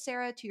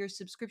Hyacera to your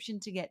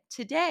subscription to get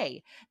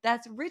today.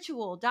 That's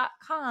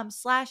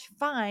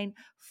ritual.com/fine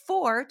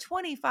for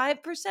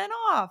 25%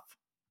 off.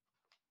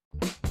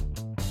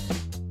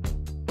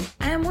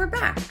 And we're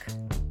back.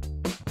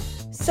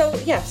 So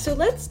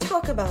let's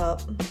talk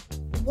about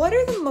what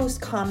are the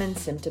most common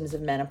symptoms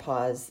of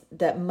menopause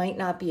that might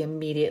not be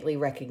immediately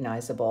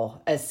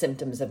recognizable as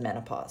symptoms of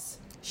menopause?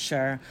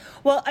 Sure.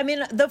 Well, I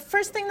mean, the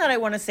first thing that I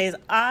want to say is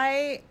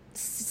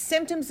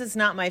symptoms is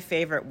not my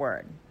favorite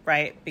word,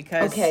 right?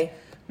 Because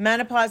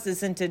menopause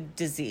isn't a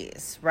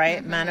disease,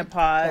 right? Mm-hmm.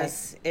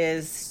 Menopause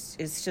is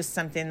just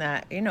something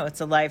that,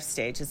 it's a life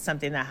stage. It's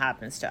something that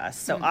happens to us.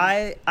 So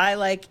I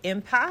like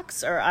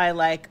impacts or I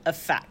like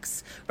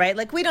effects, right?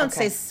 Like we don't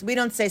say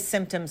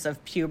symptoms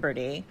of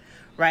puberty,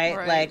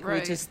 right?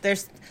 We just,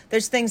 there's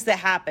things that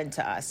happen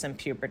to us in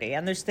puberty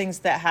and there's things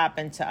that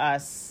happen to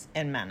us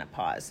in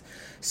menopause.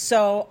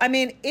 So, I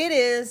mean,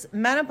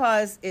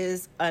 menopause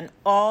is an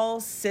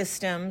all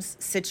systems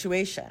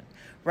situation,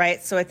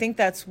 right? So I think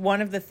that's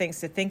one of the things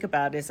to think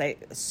about is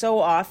so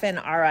often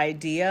our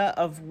idea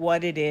of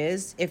what it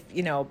is, if,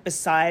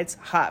 besides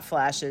hot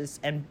flashes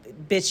and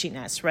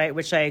bitchiness, right,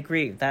 which I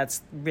agree,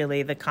 that's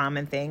really the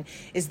common thing,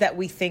 is that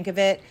we think of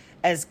it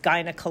as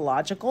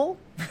gynecological,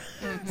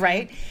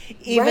 right?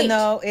 Even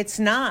though it's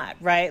not,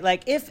 right?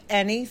 Like, if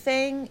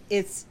anything,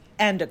 it's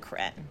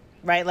endocrine,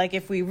 right? Like,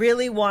 if we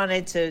really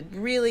wanted to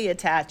really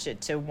attach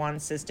it to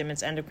one system,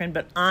 it's endocrine.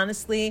 But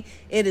honestly,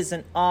 it is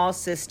an all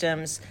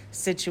systems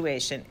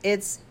situation.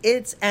 It's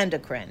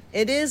endocrine.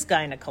 It is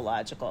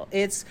gynecological.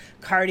 It's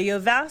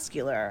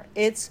cardiovascular.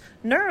 It's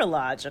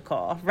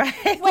neurological, right?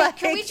 Wait, like,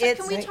 can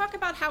we talk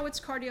about how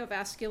it's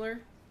cardiovascular?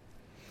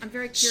 I'm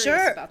very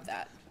curious about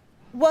that.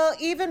 Well,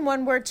 even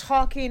when we're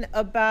talking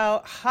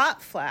about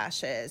hot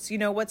flashes,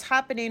 what's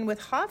happening with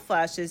hot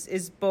flashes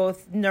is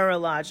both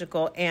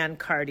neurological and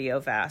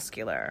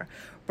cardiovascular,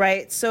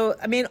 right? So,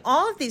 I mean,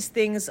 all of these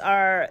things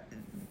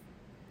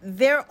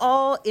they're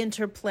all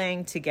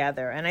interplaying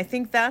together. And I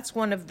think that's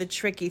one of the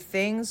tricky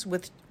things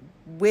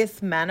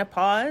with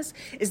menopause,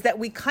 is that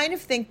we kind of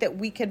think that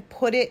we can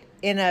put it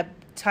in a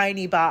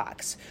tiny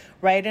box,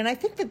 right? And I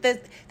think that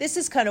this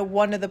is kind of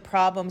one of the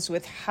problems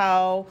with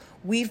how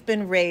we've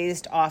been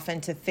raised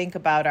often to think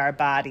about our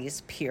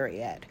bodies,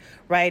 period,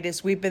 right?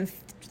 Is we've been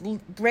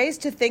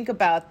raised to think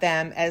about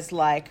them as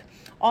like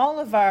all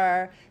of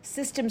our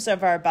systems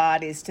of our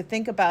bodies, to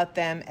think about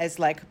them as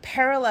like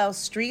parallel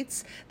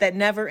streets that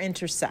never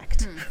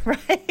intersect,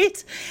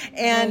 right?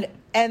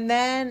 And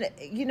then,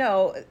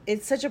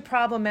 it's such a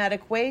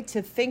problematic way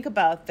to think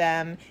about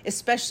them,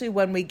 especially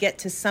when we get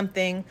to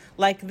something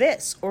like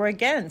this, or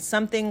again,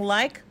 something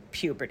like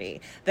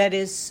puberty, that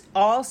is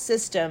all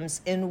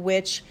systems in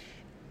which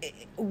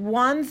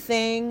one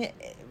thing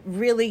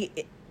really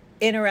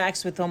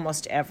interacts with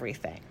almost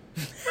everything,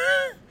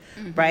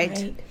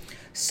 right?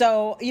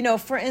 So,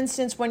 for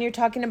instance, when you're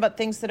talking about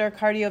things that are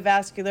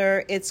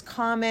cardiovascular, it's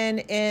common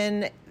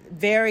in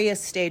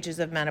various stages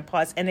of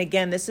menopause. And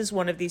again, this is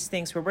one of these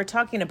things where we're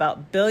talking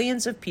about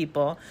billions of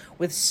people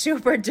with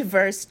super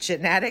diverse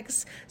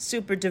genetics,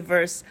 super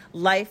diverse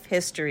life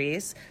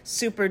histories,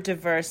 super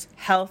diverse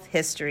health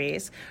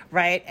histories,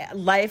 right?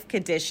 Life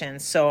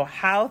conditions. So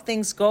how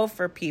things go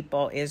for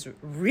people is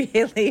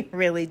really,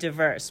 really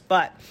diverse.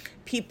 But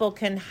people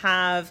can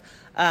have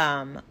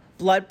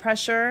blood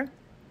pressure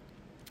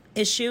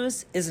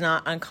issues is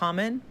not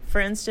uncommon. For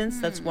instance,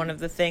 that's one of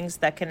the things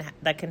that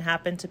can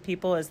happen to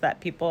people, is that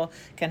people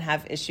can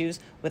have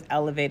issues with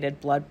elevated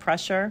blood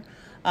pressure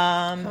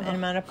in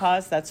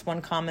menopause. That's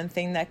one common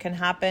thing that can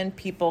happen.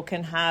 People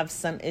can have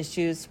some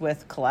issues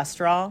with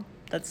cholesterol.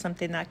 That's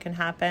something that can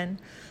happen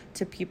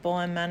to people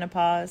in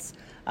menopause.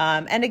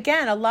 And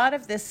again, a lot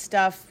of this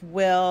stuff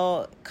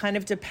will kind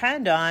of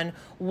depend on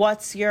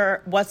what's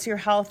your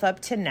health up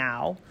to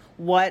now.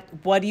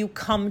 What do you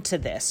come to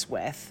this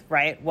with,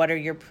 right? What are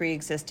your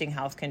pre-existing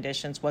health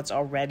conditions? What's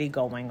already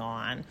going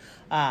on?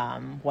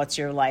 What's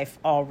your life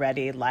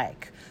already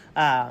like?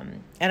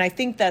 And I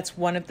think that's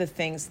one of the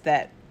things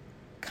that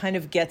kind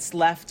of gets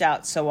left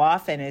out so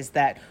often, is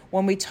that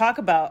when we talk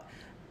about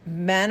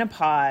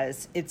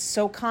menopause, it's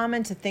so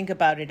common to think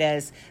about it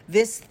as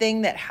this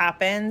thing that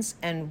happens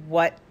and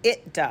what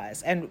it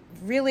does. And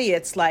really,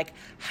 it's like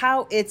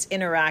how it's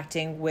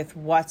interacting with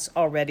what's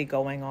already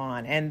going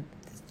on. And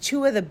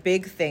two of the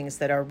big things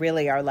that are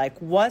like,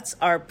 what's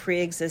our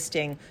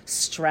pre-existing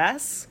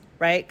stress,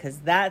 right? Because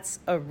that's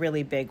a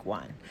really big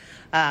one.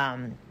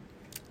 And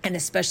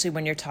especially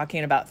when you're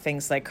talking about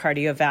things like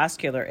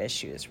cardiovascular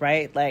issues,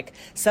 right? Like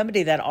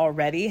somebody that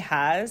already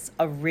has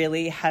a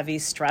really heavy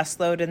stress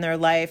load in their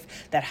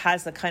life, that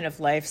has the kind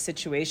of life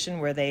situation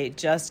where they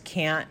just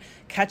can't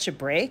catch a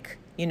break,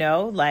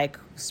 like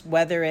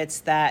whether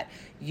it's that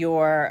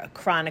you're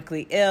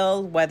chronically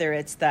ill, whether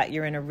it's that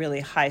you're in a really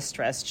high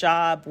stress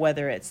job,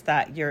 whether it's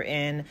that you're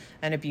in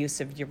an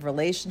abusive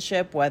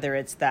relationship, whether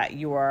it's that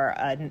you're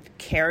a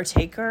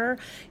caretaker,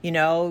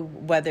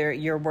 whether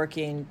you're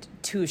working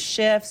 2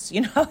 shifts,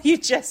 you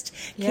just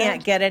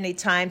can't get any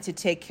time to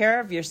take care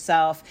of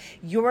yourself,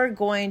 you're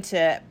going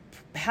to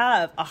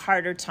have a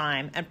harder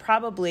time and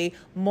probably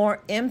more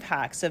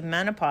impacts of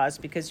menopause,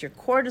 because your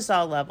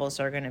cortisol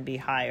levels are going to be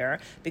higher,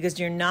 because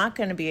you're not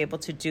going to be able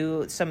to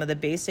do some of the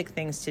basic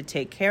things to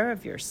take care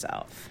of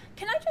yourself.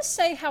 Can I just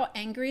say how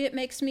angry it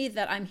makes me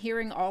that I'm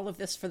hearing all of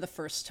this for the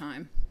first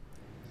time?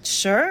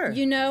 Sure.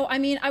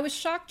 I was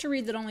shocked to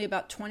read that only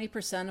about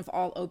 20% of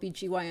all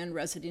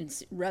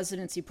OBGYN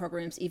residency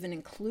programs even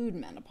include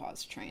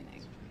menopause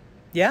training.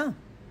 Yeah.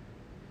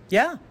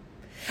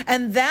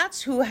 And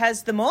that's who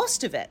has the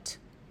most of it,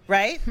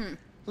 right?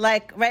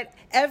 Like,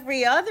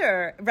 every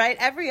other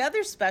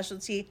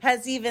specialty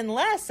has even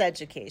less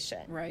education,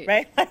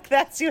 right? Like,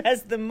 that's who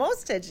has the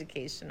most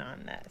education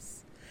on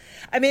this.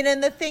 I mean,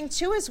 and the thing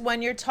too is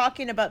when you're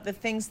talking about the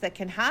things that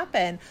can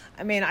happen,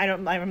 I mean,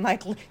 I'm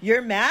like,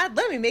 you're mad?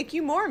 Let me make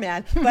you more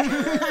mad. But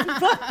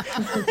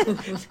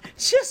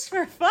just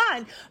for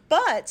fun.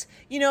 But,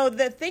 you know,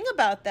 the thing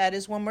about that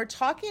is when we're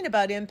talking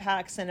about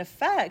impacts and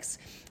effects,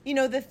 you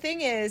know, the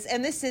thing is,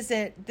 and this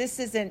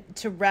isn't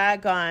to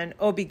rag on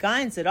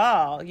OB-GYNs at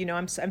all. You know,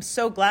 I'm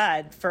so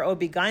glad for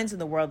OB-GYNs in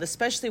the world,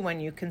 especially when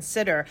you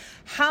consider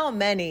how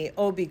many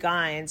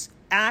OB-GYNs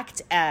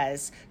act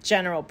as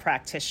general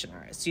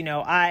practitioners. You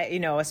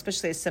know,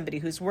 especially as somebody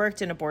who's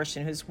worked in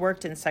abortion, who's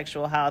worked in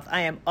sexual health,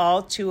 I am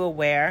all too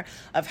aware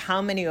of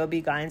how many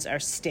OB-GYNs are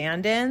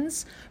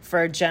stand-ins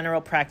for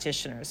general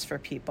practitioners for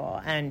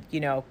people. And,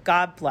 you know,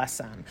 God bless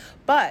them.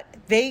 But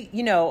they,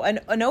 you know,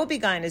 an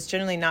OB-GYN is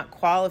generally not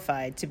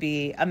qualified to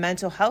be a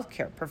mental health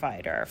care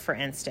provider, for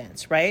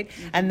instance, right?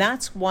 Mm-hmm. And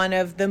that's one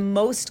of the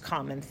most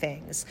common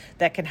things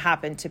that can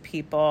happen to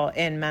people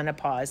in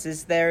menopause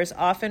is there's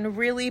often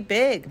really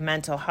big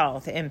mental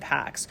health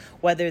impacts,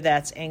 whether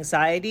that's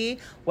anxiety,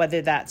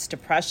 whether that's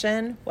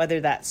depression, whether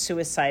that's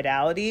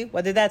suicidality,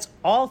 whether that's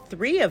all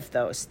three of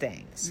those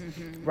things,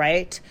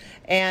 right?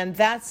 And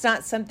that's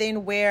not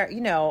something where,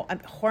 you know,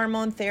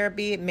 hormone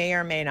therapy may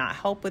or may not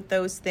help with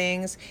those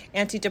things.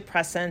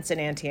 Antidepressants and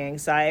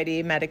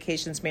anti-anxiety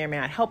medications may or may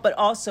not help, but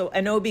also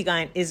an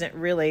OB-GYN isn't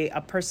really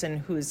a person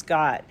who's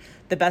got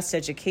the best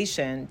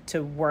education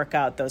to work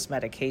out those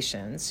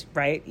medications,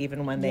 right?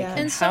 Even when they can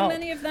and so help.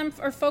 many of them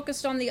are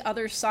focused on the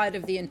other side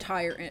of the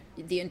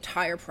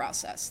entire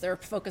process. They're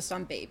focused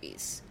on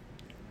babies.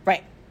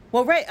 Right.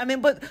 Well, right. I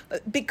mean, but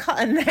because,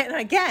 and then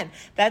again,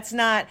 that's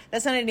not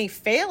any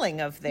failing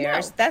of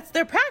theirs. No. That's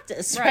their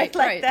practice, right?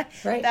 Right.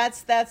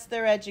 That's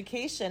their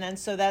education. And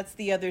so that's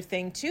the other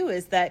thing too,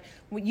 is that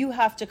you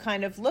have to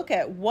kind of look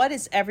at what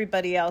is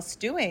everybody else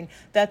doing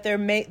that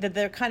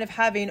they're kind of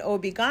having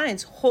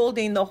OB-GYNs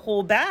holding the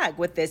whole bag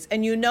with this.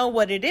 And you know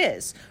what it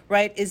is,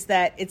 right? Is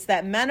that it's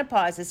that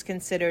menopause is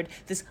considered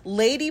this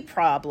lady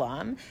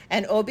problem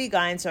and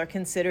OB-GYNs are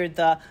considered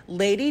the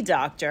lady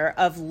doctor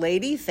of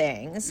lady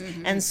things.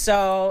 Mm-hmm. And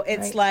so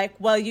it's like,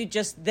 well,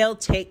 they'll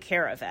take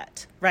care of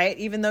it, right?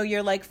 Even though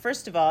you're like,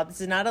 first of all,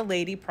 this is not a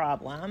lady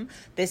problem.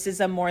 This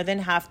is a more than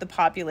half the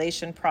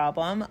population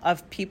problem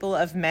of people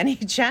of many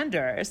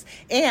genders.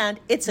 And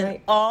it's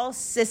an all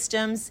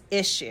systems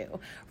issue,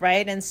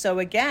 right? And so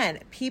again,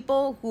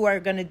 people who are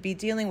going to be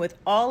dealing with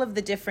all of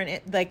the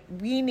different, like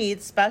we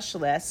need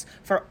specialists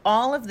for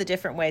all of the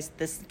different ways that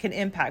this can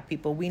impact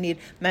people. We need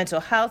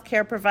mental health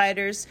care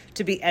providers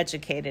to be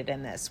educated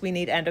in this. We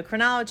need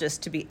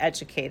endocrinologists to be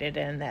educated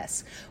in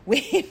this.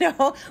 We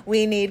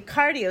need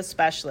cardio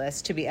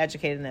specialists to be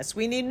educated in this.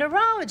 We need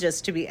neurologists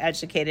to be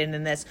educated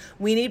in this.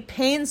 We need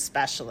pain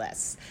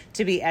specialists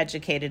to be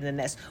educated in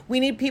this.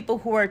 We need people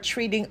who are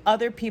treating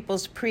other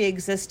people's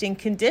pre-existing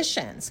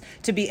conditions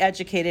to be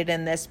educated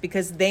in this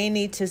because they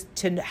need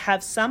to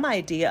have some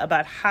idea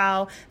about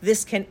how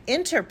this can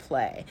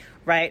interplay,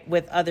 right,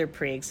 with other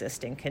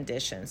pre-existing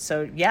conditions.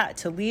 So yeah,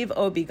 to leave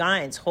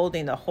OB-GYNs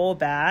holding the whole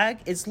bag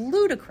is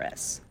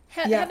ludicrous.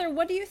 Heather,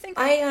 what do you think?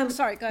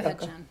 Sorry, go ahead,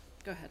 Jen.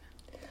 Go ahead.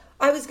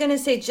 I was going to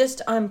say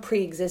just on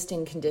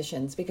pre-existing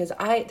conditions, because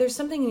there's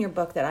something in your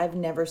book that I've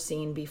never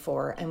seen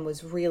before and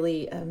was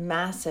really a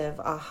massive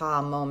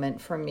aha moment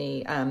for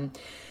me.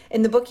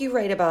 In the book, you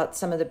write about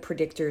some of the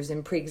predictors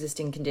in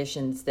pre-existing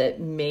conditions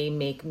that may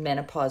make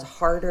menopause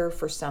harder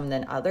for some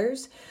than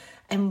others.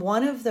 And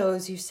one of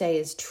those you say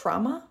is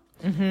trauma.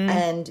 Mm-hmm.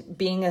 And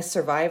being a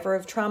survivor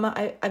of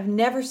trauma. I've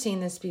never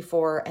seen this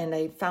before, and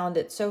I found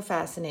it so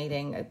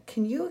fascinating.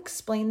 Can you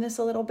explain this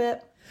a little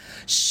bit?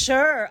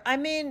 Sure. I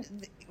mean,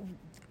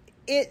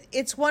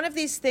 it's one of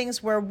these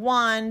things where,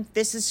 one,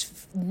 this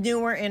is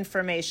newer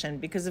information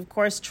because, of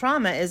course,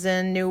 trauma is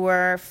a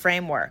newer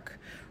framework,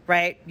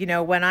 right? You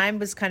know, when I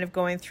was kind of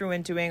going through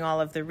and doing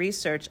all of the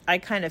research, I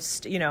kind of,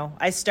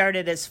 I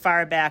started as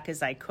far back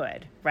as I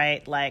could,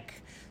 right?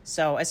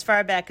 So as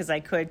far back as I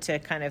could to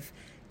kind of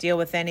deal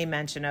with any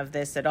mention of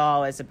this at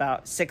all is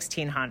about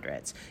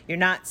 1600s. You're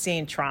not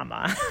seeing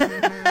trauma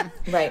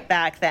right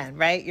back then,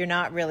 right? You're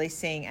not really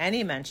seeing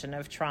any mention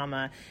of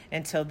trauma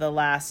until the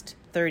last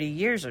 30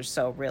 years or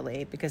so,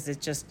 really, because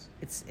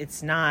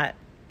it's not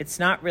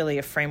really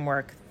a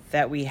framework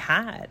that we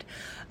had.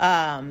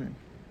 And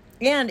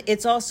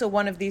it's also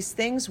one of these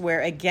things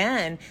where,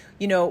 again,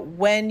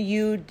 when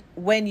you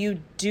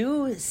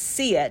do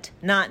see it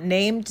not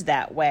named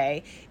that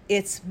way,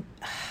 it's,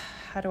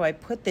 how do I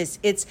put this?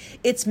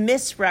 It's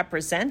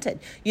misrepresented.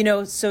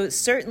 So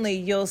certainly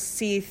you'll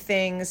see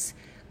things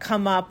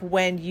come up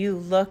when you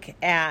look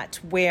at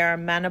where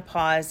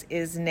menopause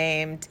is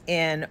named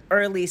in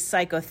early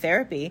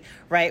psychotherapy,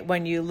 right?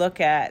 When you look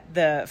at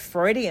the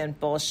Freudian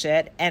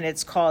bullshit and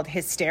it's called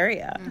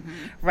hysteria,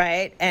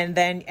 right? And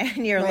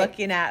you're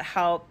looking at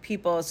how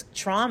people's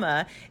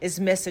trauma is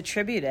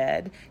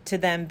misattributed to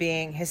them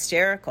being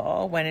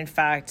hysterical, when in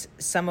fact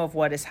some of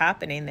what is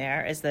happening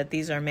there is that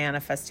these are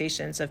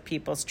manifestations of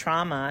people's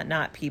trauma,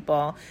 not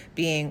people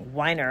being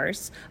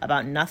whiners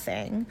about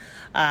nothing.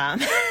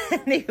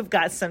 You've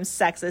got some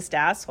sexist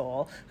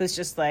asshole who's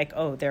just like,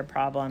 oh, their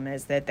problem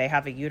is that they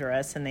have a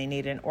uterus and they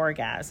need an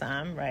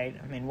orgasm, right?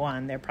 I mean,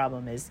 one, their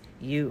problem is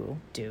you,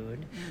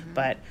 dude.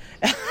 But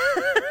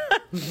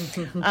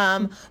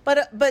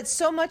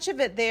so much of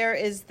it there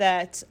is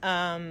that,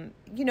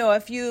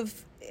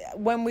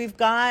 when we've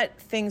got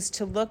things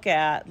to look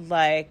at,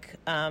 like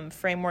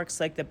frameworks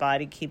like The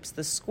Body Keeps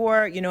the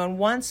Score, and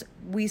once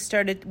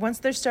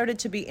there started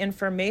to be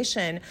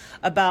information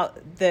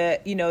about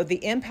the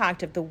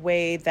impact of the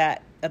way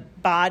that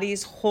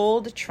bodies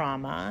hold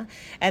trauma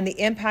and the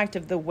impact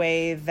of the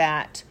way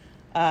that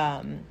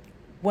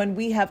when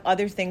we have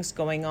other things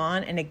going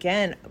on, and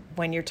again,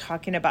 when you're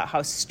talking about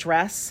how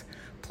stress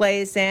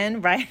plays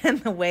in, right, and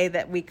the way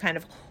that we kind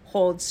of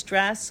hold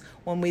stress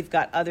when we've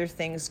got other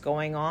things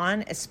going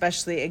on,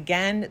 especially,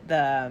 again,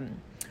 the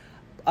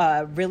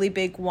really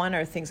big one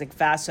are things like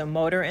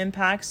vasomotor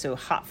impacts, so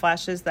hot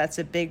flashes, that's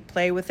a big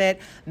play with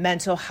it.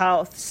 Mental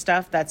health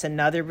stuff, that's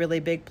another really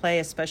big play,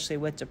 especially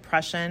with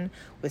depression,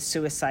 with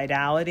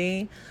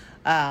suicidality.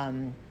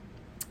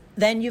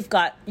 Then you've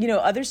got,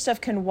 other stuff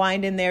can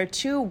wind in there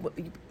too.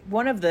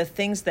 One of the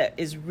things that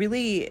is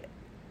really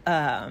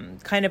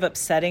kind of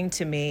upsetting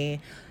to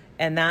me,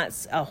 and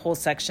that's a whole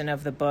section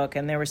of the book,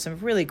 and there were some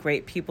really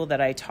great people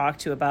that I talked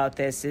to about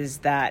this, is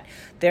that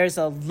there's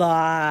a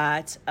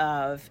lot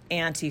of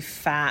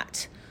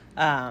anti-fat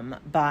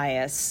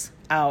bias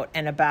out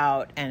and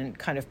about, and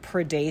kind of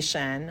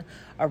predation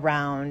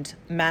around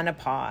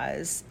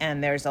menopause,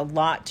 and there's a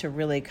lot to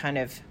really kind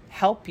of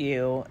help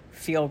you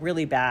feel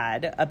really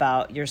bad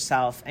about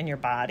yourself and your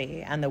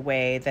body and the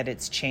way that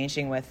it's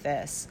changing with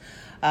this.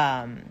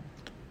 And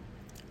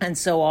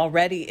so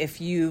already,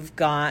 if you've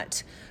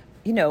got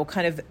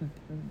kind of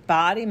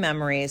body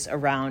memories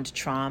around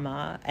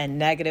trauma and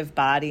negative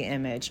body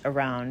image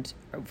around,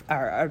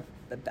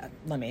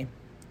 let me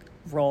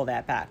roll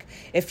that back.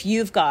 If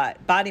you've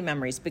got body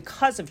memories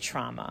because of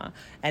trauma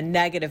and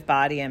negative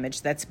body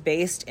image that's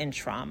based in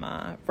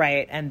trauma,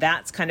 right? And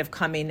that's kind of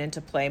coming into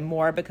play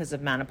more because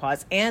of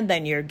menopause. And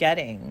then you're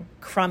getting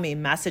crummy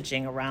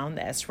messaging around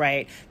this,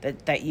 right?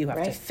 That you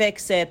have to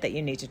fix it, that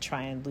you need to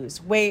try and lose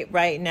weight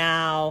right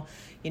now,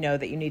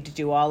 that you need to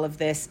do all of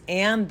this.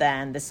 And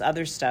then this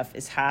other stuff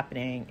is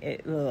happening.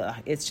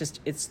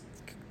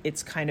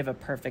 It's kind of a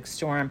perfect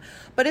storm.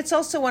 But it's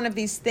also one of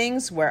these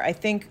things where I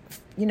think,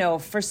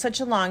 for such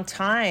a long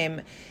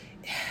time,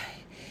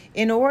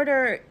 in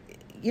order,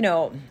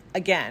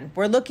 again,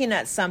 we're looking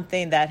at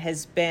something that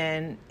has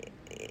been,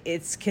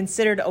 it's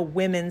considered a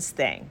women's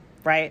thing,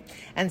 right?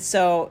 And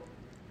so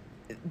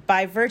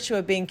by virtue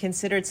of being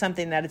considered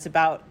something that's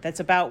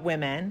about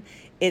women,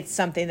 it's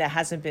something that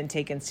hasn't been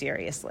taken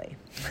seriously.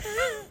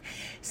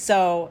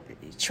 So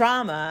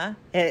trauma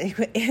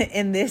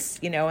in this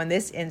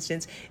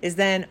instance is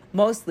then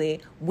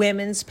mostly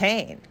women's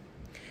pain,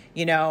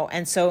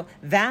 and so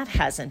that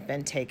hasn't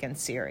been taken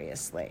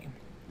seriously,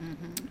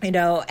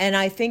 and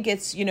I think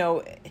it's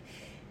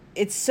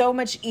so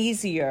much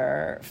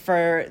easier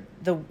for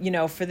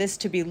for this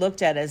to be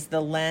looked at as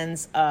the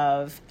lens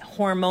of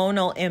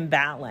hormonal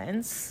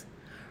imbalance,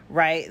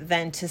 right,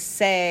 than to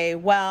say,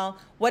 well,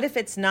 what if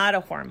it's not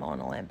a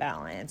hormonal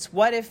imbalance?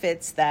 What if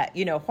it's that,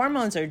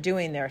 hormones are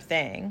doing their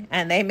thing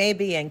and they may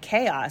be in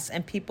chaos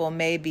and people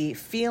may be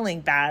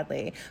feeling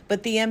badly,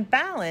 but the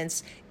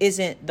imbalance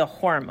isn't the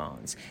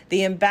hormones.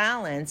 The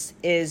imbalance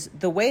is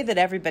the way that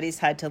everybody's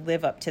had to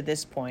live up to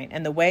this point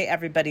and the way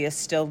everybody is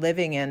still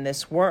living in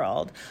this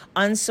world,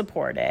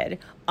 unsupported,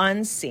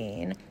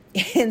 unseen,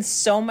 in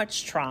so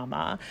much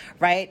trauma,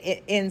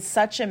 right? In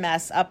such a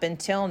mess up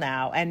until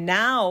now. And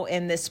now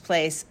in this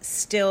place,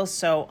 still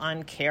so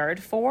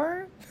uncared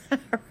for,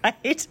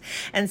 right?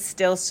 And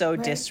still so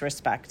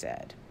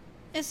disrespected.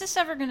 Is this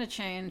ever going to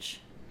change?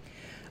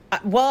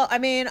 Well, I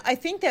mean, I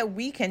think that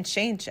we can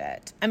change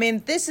it. I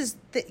mean, this is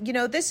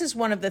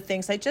one of the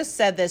things, I just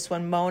said this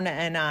when Mona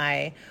and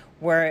I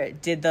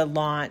did the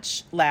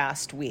launch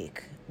last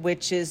week,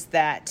 which is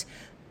that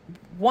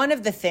one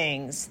of the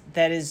things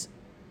that is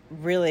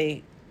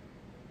really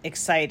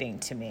exciting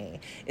to me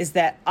is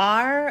that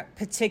our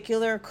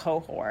particular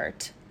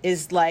cohort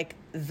is like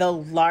the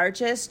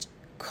largest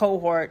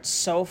cohort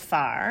so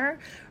far,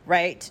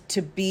 right,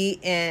 to be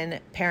in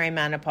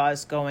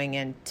perimenopause going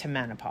into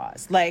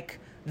menopause. Like,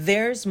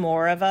 there's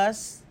more of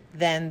us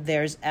than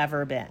there's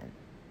ever been,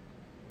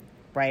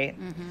 right?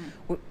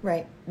 Mm-hmm.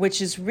 Right.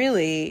 Which is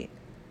really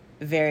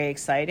very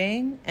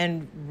exciting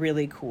and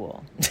really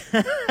cool.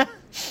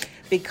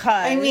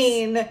 Because I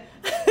mean,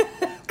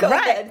 go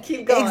ahead,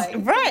 keep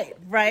going.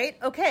 Right.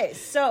 Okay.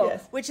 So,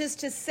 yes. Which is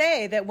to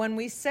say that when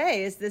we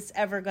say, is this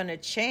ever going to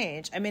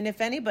change? I mean,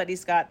 if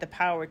anybody's got the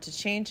power to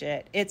change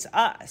it, it's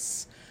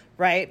us,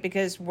 right?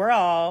 Because we're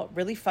all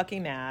really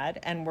fucking mad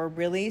and we're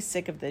really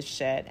sick of this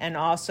shit. And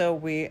also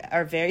we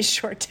are very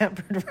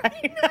short-tempered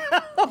right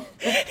now.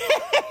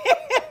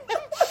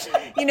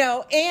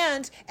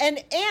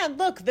 And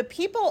look, the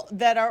people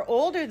that are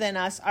older than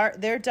us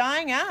they're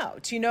dying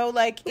out,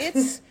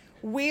 it's,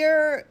 we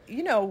are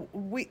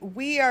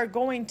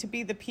going to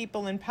be the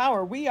people in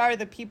power. We are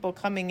the people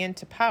coming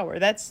into power.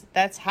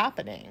 That's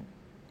happening,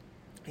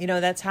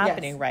 that's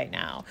happening right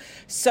now.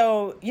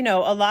 So,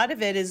 a lot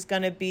of it is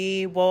going to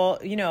be, well,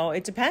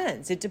 it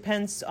depends. It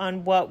depends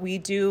on what we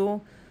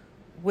do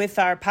with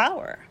our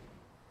power.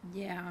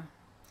 Yeah.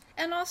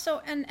 And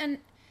also, and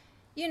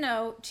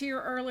to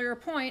your earlier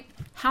point,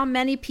 how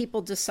many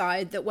people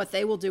decide that what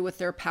they will do with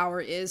their power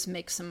is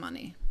make some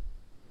money?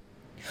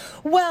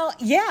 Well,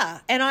 yeah.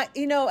 And I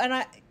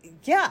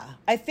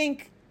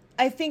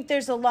think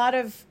there's a lot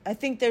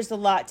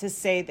to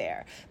say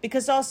there,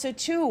 because also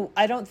too,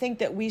 I don't think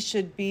that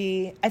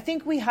I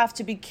think we have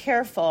to be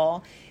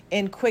careful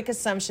in quick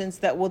assumptions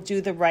that we'll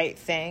do the right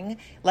thing.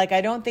 Like,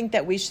 I don't think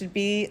that we should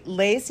be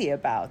lazy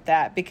about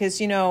that,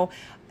 because,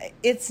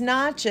 it's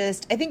not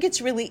just, I think it's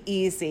really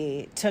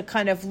easy to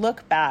kind of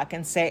look back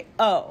and say,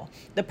 oh,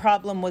 the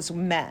problem was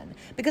men,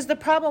 because the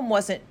problem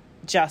wasn't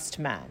just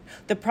men.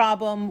 The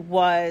problem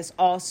was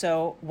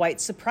also white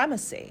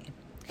supremacy.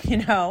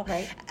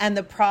 Right. And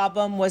the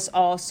problem was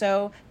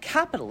also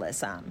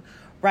capitalism,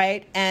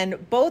 right?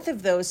 And both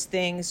of those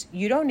things,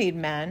 you don't need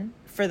men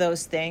for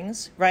those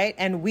things, right?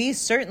 And we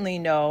certainly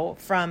know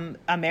from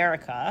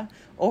America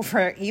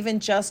over even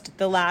just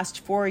the last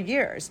 4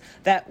 years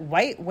that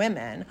white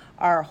women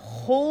are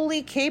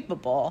wholly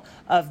capable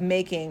of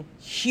making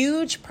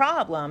huge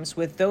problems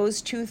with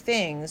those two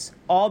things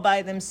all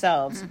by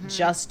themselves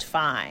just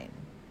fine.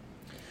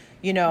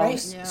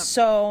 Right. Yeah.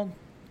 So...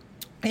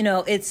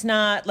 it's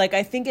not like,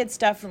 I think it's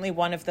definitely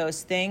one of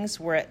those things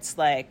where it's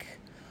like,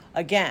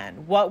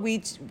 again, what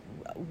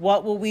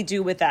will we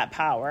do with that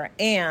power?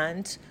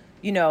 And,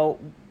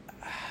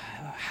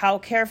 how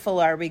careful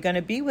are we going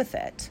to be with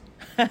it?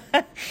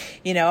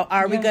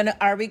 Are we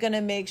going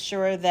to make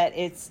sure that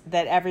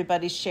that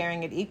everybody's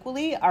sharing it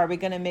equally? Are we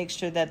going to make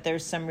sure that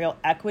there's some real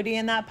equity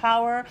in that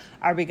power?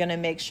 Are we going to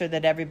make sure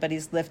that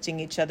everybody's lifting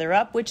each other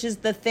up? Which is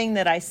the thing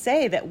that I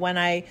say, that when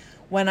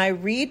I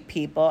read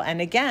people,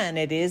 and again,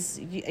 it is,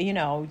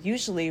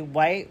 usually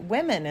white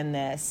women in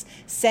this,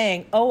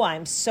 saying, oh,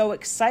 I'm so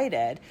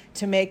excited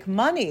to make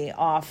money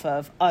off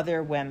of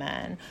other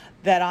women,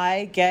 that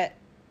I get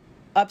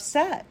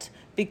upset,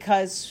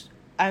 because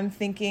I'm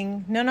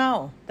thinking,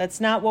 no,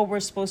 that's not what we're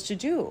supposed to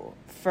do.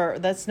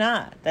 That's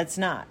not.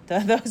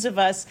 Those of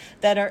us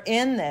that are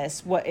in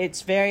this,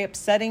 it's very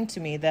upsetting to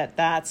me that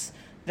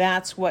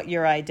that's what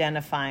you're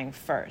identifying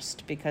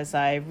first, because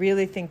I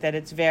really think that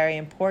it's very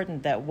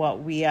important that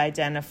what we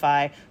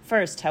identify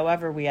first,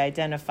 however we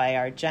identify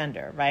our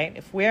gender, right?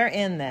 If we're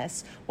in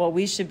this, what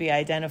we should be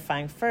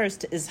identifying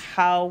first is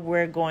how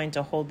we're going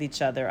to hold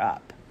each other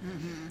up.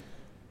 Mm-hmm.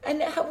 And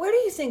where do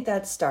you think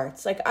that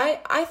starts? Like,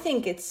 I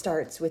think it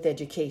starts with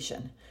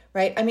education,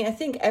 right? I mean, I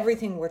think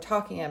everything we're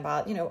talking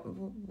about,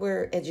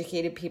 we're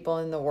educated people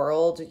in the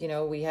world,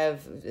 we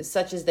have,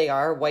 such as they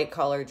are, white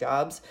collar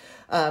jobs.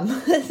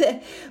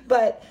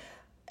 But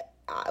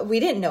we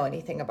didn't know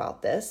anything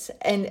about this.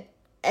 And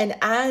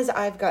as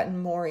I've gotten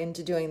more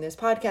into doing this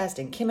podcast,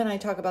 and Kim and I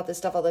talk about this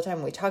stuff all the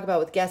time, we talk about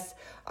with guests,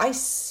 I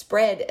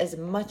spread as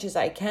much as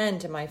I can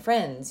to my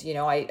friends,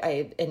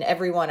 I and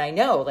everyone I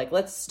know, like,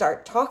 let's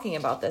start talking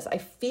about this. I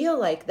feel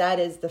like that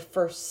is the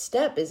first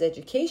step, is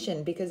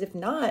education, because if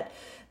not,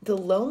 the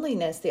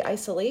loneliness, the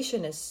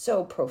isolation is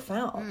so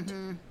profound.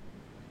 Mm-hmm.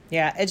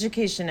 Yeah,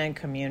 education and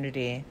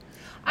community.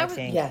 I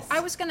think. Yes.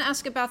 I was going to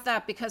ask about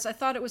that, because I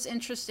thought it was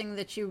interesting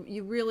that you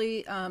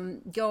really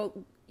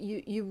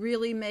you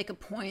really make a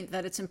point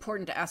that it's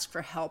important to ask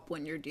for help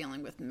when you're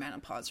dealing with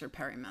menopause or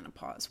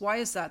perimenopause. Why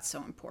is that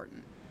so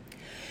important?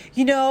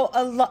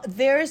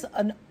 There's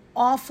an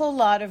awful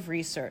lot of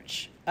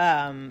research.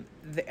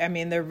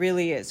 There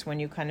really is. When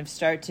you kind of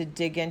start to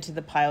dig into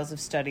the piles of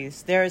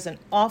studies, there is an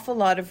awful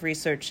lot of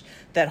research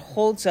that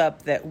holds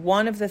up that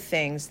one of the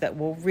things that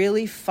will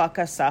really fuck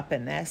us up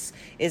in this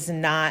is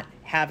not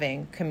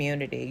having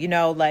community.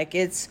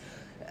 It's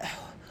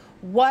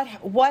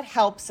what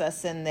helps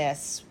us in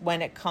this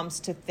when it comes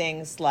to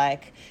things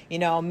like,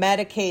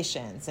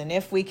 medications, and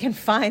if we can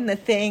find the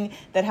thing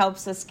that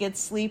helps us get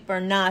sleep or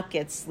not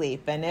get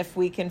sleep, and if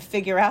we can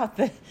figure out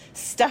the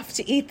stuff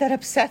to eat that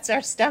upsets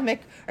our stomach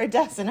or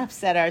doesn't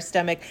upset our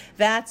stomach,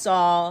 that's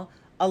all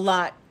a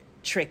lot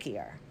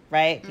trickier,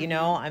 right?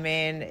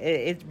 Mm-hmm.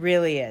 It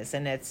really is.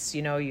 And it's,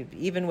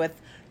 even with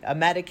a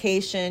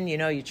medication,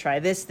 you try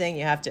this thing,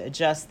 you have to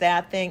adjust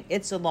that thing.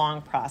 It's a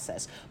long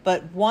process.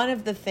 But one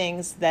of the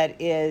things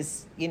that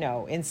is,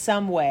 in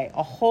some way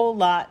a whole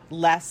lot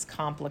less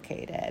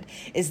complicated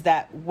is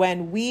that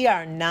when we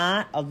are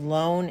not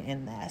alone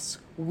in this,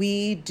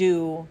 we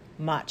do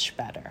much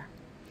better.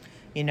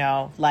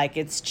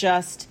 It's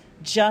just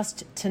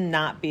to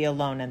not be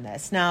alone in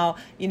this. Now,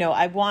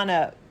 I want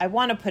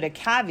to put a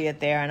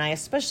caveat there, and I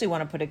especially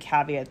want to put a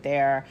caveat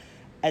there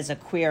as a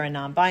queer and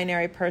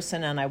non-binary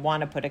person, and I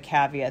want to put a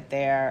caveat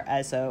there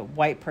as a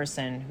white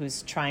person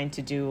who's trying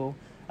to do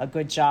a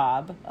good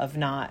job of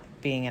not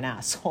being an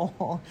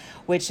asshole,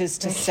 which is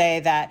to say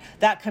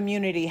that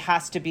community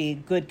has to be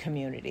good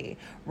community,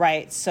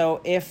 right?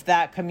 So if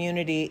that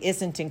community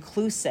isn't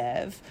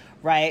inclusive,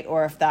 right,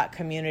 or if that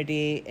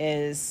community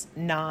is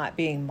not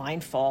being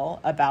mindful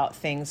about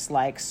things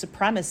like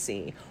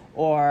supremacy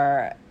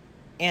or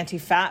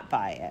anti-fat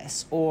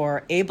bias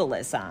or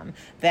ableism,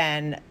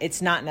 then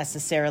it's not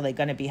necessarily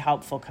going to be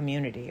helpful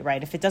community,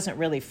 right? If it doesn't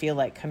really feel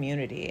like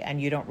community and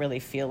you don't really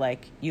feel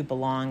like you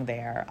belong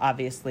there,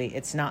 obviously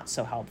it's not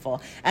so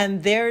helpful.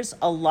 And there's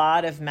a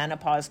lot of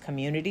menopause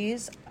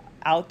communities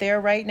out there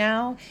right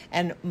now,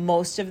 and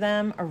most of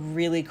them are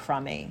really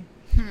crummy.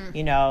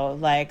 You know,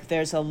 like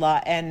there's a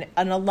lot, and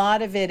a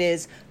lot of it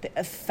is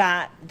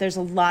fat. There's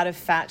a lot of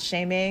fat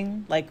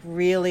shaming, like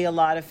really a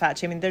lot of fat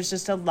shaming. There's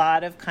just a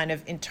lot of kind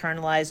of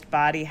internalized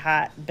body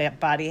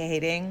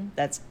hating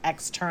that's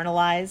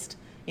externalized,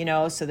 you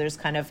know, so there's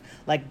kind of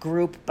like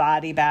group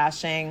body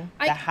bashing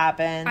that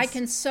happens. I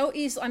can so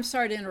easily, I'm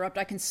sorry to interrupt,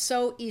 I can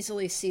so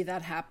easily see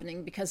that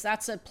happening because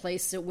that's a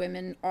place that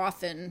women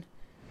often,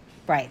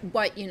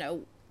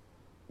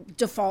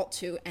 default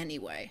to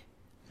anyway.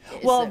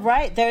 Well,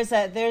 right. There's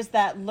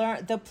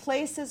the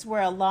places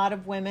where a lot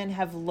of women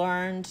have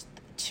learned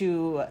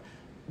to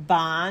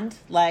bond,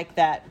 like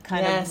that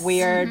kind of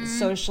weird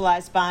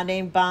socialized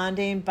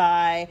bonding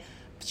by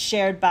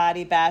shared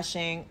body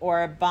bashing,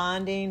 or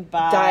bonding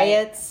by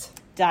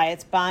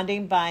diets,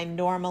 bonding by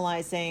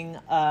normalizing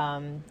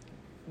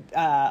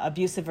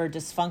abusive or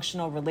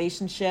dysfunctional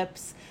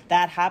relationships.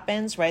 That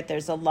happens, right?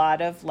 There's a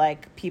lot of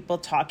like people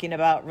talking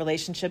about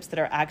relationships that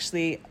are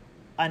actually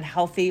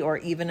unhealthy or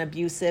even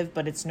abusive,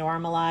 but it's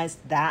normalized.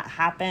 That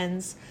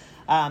happens.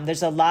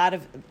 There's a lot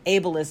of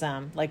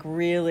ableism, like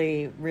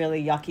really,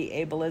 really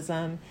yucky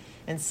ableism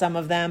in some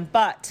of them.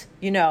 But,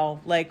 you know,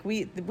 like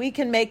we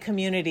can make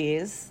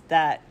communities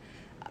that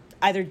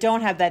either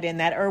don't have that in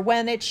that, or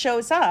when it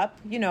shows up,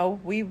 you know,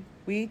 we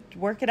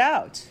work it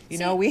out.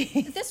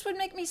 This would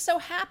make me so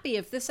happy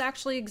if this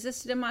actually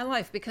existed in my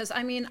life, because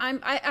I mean,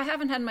 I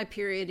haven't had my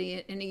period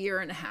in a year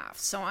and a half,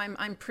 so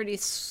I'm pretty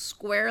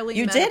squarely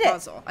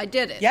menopausal. I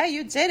did it. Yeah,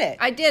 you did it.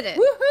 I did it.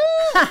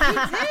 Woohoo!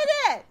 You did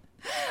it.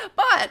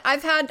 But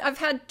I've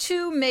had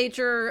two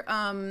major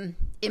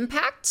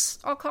impacts,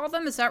 I'll call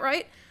them. Is that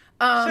right?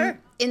 Sure.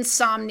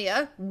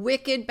 Insomnia,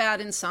 wicked bad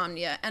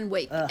insomnia, and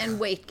weight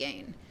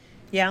gain.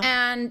 Yeah.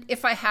 And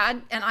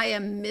I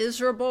am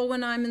miserable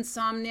when I'm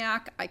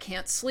insomniac. I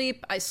can't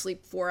sleep. I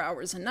sleep 4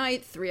 hours a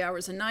night, 3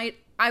 hours a night.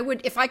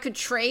 If I could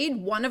trade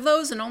one of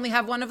those and only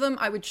have one of them,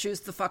 I would choose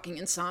the fucking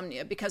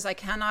insomnia, because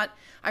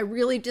I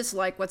really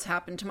dislike what's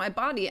happened to my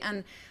body.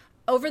 And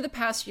over the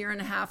past year and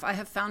a half, I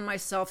have found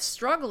myself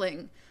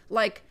struggling,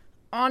 like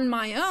on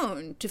my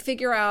own, to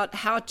figure out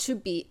how to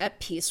be at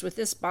peace with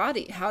this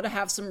body, how to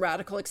have some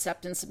radical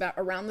acceptance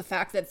around the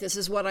fact that this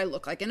is what I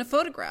look like in a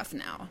photograph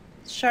now.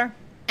 Sure.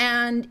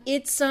 And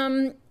it's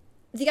the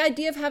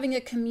idea of having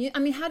a community. I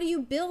mean, how do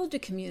you build a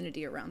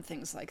community around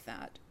things like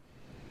that?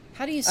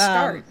 How do you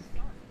start?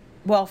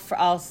 Well,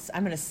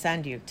 I'm going to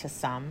send you to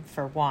some,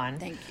 for one.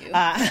 Thank you.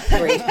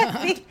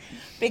 Great.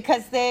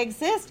 Because they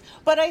exist.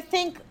 But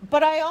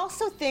I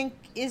also think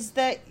is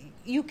that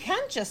you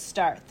can just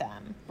start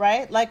them,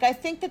 right? Like, I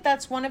think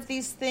that's one of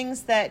these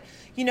things that,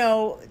 you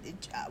know,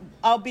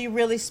 I'll be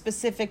really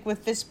specific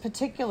with this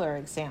particular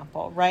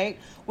example, right?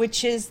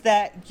 Which is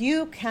that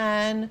you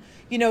can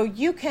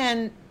you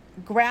can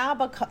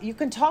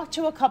talk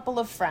to a couple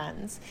of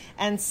friends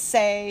and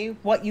say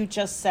what you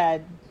just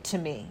said to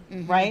me,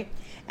 right?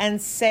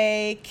 And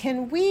say,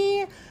 can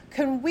we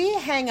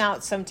hang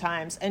out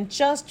sometimes, and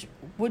just,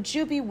 would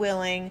you be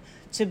willing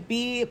to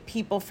be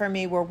people for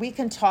me where we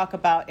can talk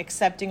about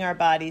accepting our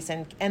bodies,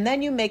 and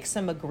then you make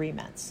some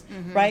agreements,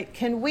 right?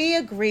 Can we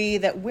agree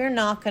that we're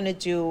not going to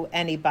do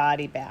any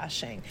body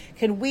bashing?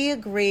 Can we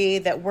agree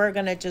that we're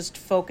going to just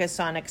focus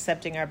on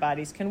accepting our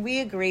bodies? Can we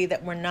agree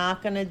that we're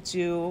not going to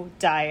do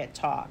diet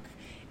talk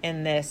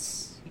in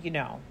this,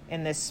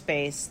 in this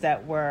space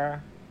that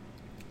we're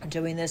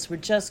doing this? We're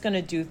just going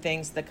to do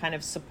things that kind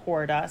of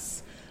support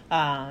us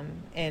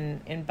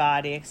in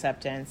body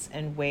acceptance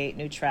and weight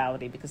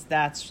neutrality, because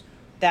that's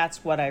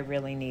what I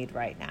really need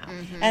right now.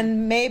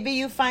 And maybe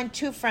you find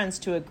two friends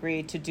to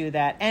agree to do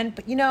that.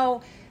 And,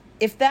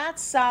 if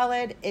that's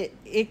solid,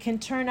 it can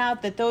turn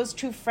out that those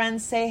two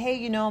friends say,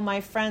 hey,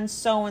 my friend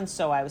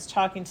so-and-so, I was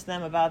talking to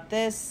them about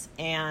this,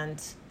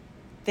 and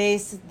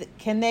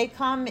can they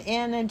come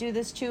in and do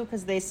this too?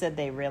 Because they said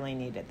they really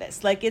needed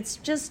this. Like, it's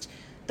just,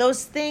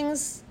 those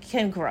things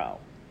can grow,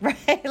 right?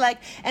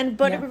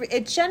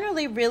 It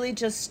generally really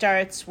just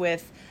starts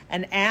with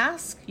an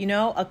ask,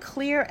 a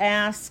clear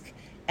ask,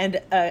 and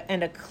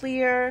a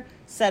clear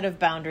set of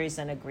boundaries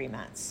and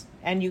agreements.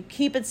 And you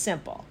keep it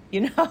simple,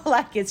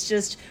 it's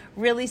just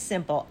really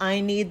simple. I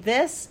need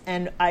this,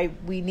 and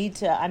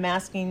I'm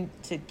asking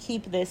to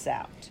keep this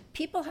out.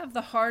 People have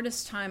the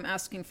hardest time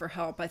asking for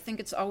help. I think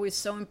it's always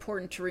so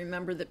important to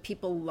remember that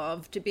people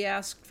love to be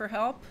asked for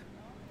help.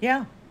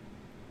 Yeah.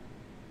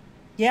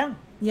 Yeah.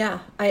 Yeah,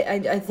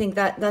 I think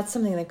that's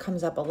something that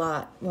comes up a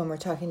lot when we're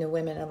talking to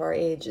women of our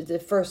age. The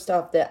first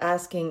off, the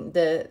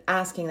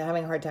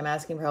having a hard time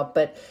asking for help,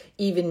 but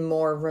even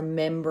more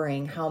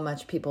remembering how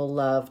much people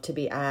love to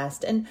be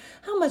asked and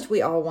how much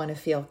we all want to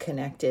feel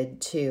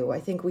connected too. I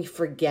think we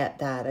forget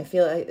that. I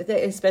feel like,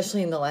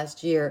 especially in the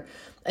last year,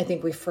 I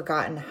think we've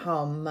forgotten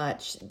how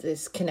much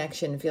this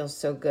connection feels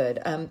so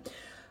good.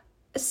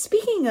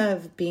 speaking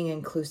of being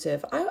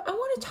inclusive, I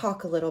want to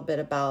talk a little bit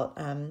about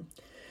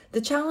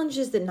the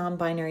challenges that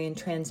non-binary and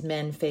trans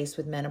men face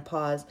with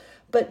menopause,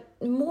 but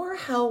more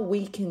how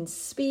we can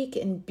speak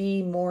and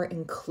be more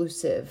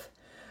inclusive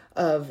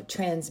of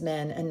trans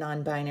men and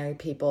non-binary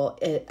people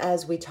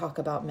as we talk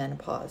about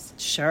menopause.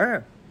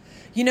 Sure.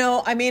 You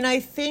know, I mean, I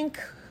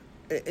think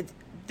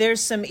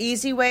there's some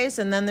easy ways,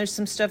 and then there's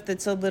some stuff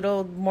that's a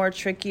little more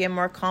tricky and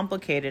more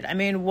complicated. I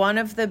mean, one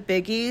of the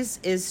biggies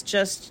is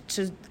just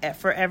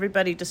for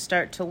everybody to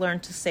start to learn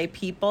to say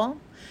people.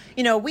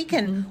 You know, we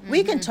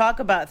can talk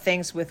about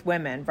things with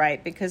women,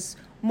 right? Because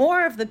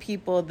more of the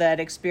people that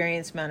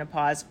experience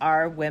menopause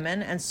are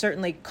women, and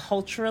certainly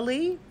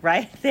culturally,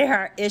 right? There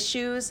are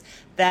issues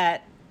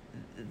that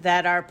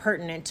are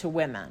pertinent to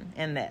women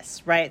in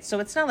this, right? So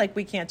it's not like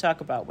we can't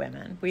talk about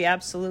women. We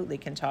absolutely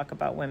can talk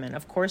about women.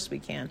 Of course we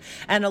can.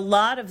 And a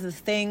lot of the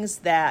things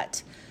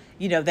that,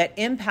 you know, that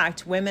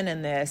impact women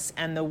in this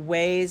and the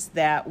ways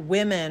that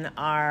women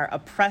are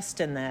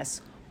oppressed in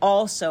this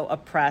also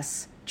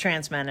oppress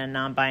trans men and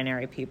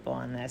non-binary people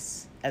in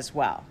this as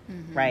well,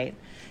 right?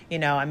 You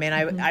know, I mean,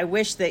 I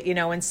wish that, you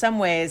know, in some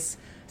ways,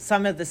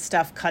 some of the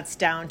stuff cuts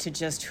down to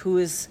just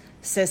who's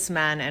cis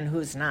men and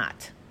who's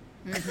not.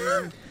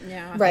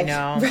 Yeah. Right. You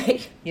know,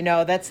 right. You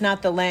know, that's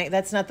not the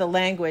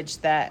language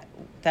that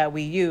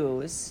we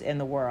use in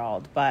the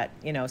world, but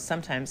you know,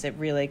 sometimes it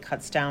really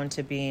cuts down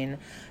to being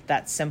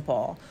that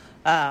simple.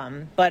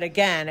 But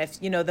again, if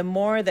you know, the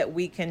more that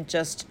we can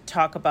just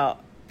talk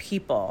about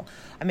people,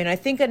 I mean, I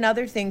think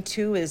another thing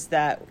too is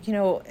that, you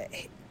know,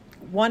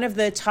 one of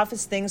the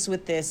toughest things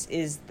with this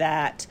is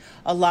that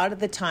a lot of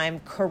the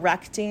time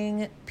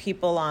correcting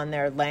people on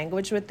their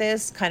language with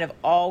this kind of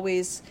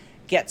always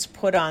gets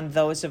put on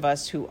those of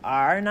us who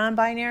are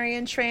non-binary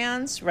and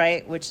trans,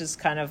 right? Which is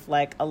kind of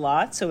like a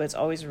lot. So it's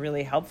always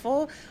really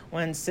helpful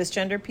when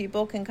cisgender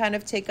people can kind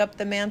of take up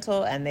the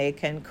mantle and they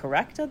can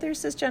correct other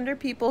cisgender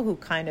people who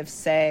kind of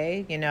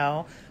say, you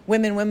know,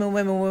 women,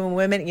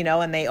 you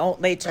know, and they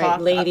talk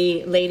right.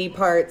 lady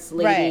parts,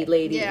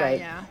 lady, yeah, right?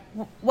 Yeah.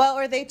 Well,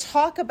 or they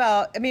talk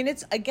about, I mean,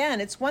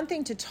 it's one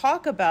thing to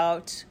talk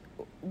about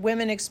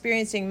women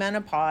experiencing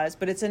menopause,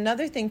 but it's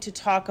another thing to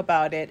talk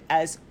about it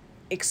as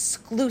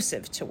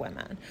exclusive to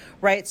women,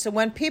 right? So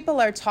when people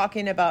are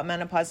talking about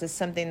menopause as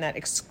something that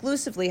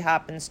exclusively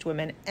happens to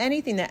women,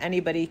 anything that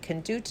anybody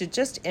can do to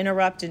just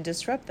interrupt and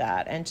disrupt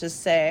that and just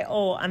say,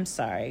 oh, I'm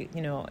sorry,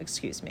 you know,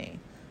 excuse me.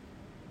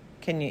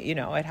 Can you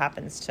know, it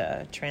happens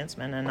to trans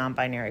men and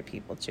non-binary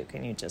people too.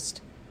 Can you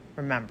just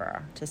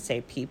remember to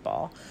say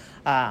people?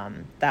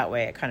 That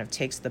way it kind of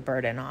takes the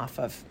burden off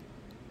of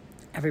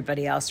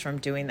everybody else from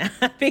doing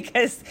that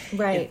because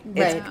right.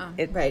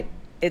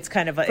 It's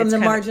kind of from the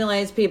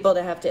marginalized people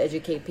to have to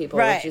educate people,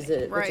 right,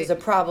 which is a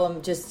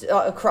problem just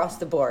across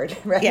the board,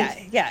 right?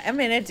 Yeah. I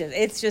mean,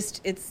 it's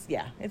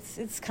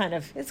kind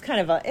of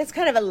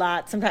a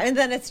lot sometimes, and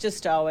then it's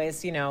just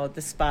always, you know,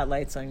 the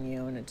spotlight's on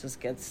you, and it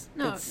just gets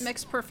it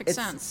makes perfect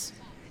sense.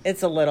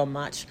 It's a little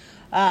much.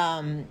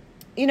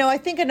 You know, I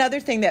think another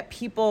thing that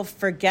people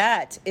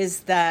forget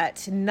is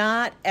that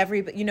not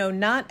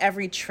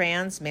every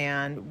trans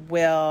man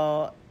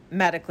will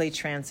medically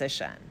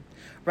transition.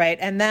 Right.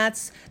 And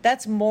that's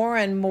more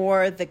and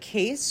more the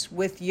case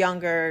with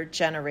younger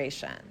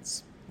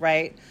generations.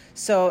 Right.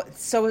 So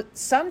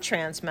some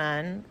trans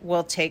men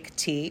will take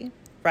T.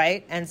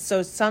 Right. And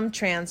so some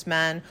trans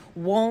men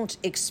won't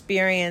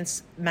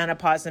experience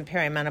menopause and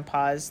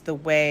perimenopause the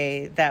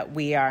way that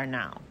we are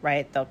now.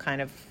 Right. They'll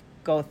kind of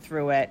go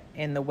through it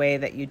in the way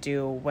that you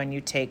do when you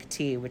take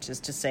T, which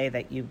is to say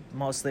that you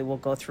mostly will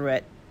go through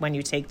it when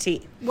you take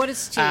T. What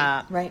is T?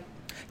 Right.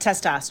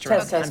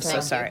 Testosterone. I'm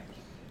so sorry.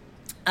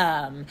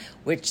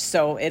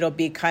 So it'll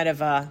be kind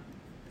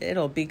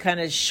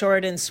of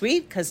short and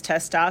sweet because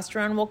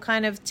testosterone will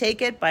kind of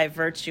take it by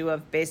virtue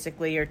of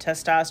basically your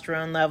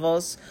testosterone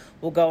levels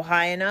will go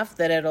high enough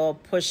that it'll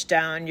push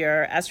down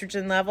your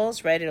estrogen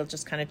levels, right? It'll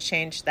just kind of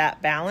change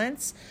that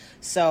balance.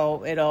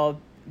 So it'll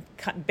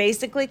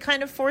basically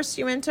kind of force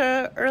you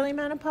into early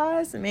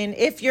menopause. I mean,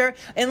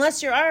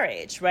 unless you're our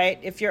age, right?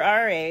 If you're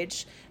our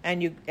age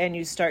and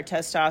you start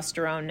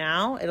testosterone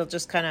now, it'll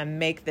just kind of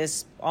make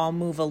this all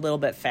move a little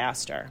bit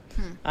faster.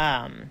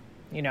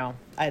 You know,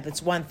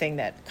 that's one thing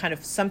that kind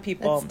of some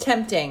people. It's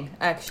tempting,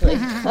 actually.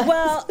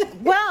 well,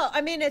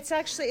 I mean, it's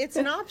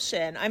an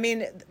option. I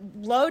mean,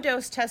 low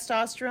dose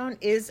testosterone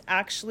is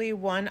actually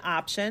one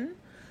option.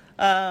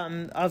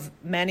 Of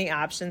many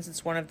options.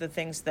 It's one of the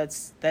things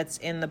that's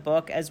in the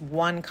book as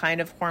one kind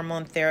of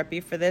hormone therapy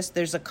for this.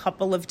 There's a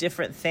couple of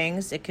different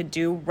things it could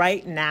do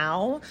right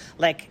now,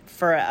 like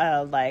for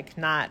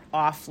not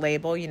off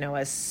label, you know,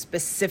 as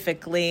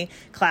specifically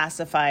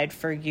classified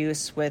for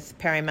use with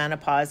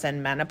perimenopause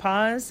and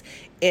menopause.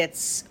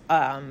 It's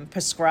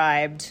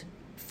prescribed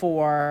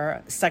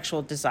for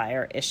sexual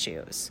desire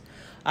issues.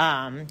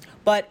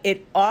 But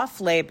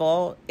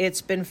off-label,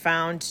 it's been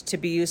found to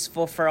be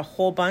useful for a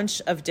whole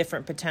bunch of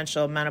different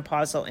potential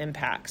menopausal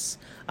impacts.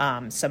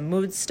 Some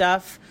mood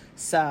stuff,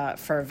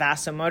 for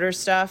vasomotor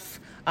stuff,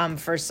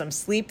 for some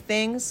sleep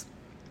things.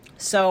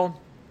 So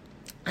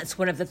It's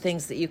one of the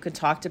things that you could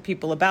talk to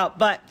people about,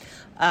 but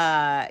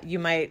you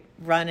might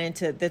run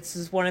into, this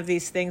is one of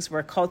these things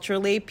where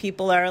culturally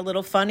people are a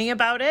little funny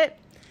about it.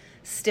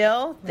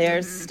 Still,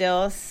 there's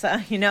still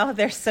some,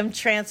 there's some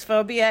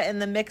transphobia in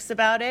the mix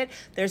about it.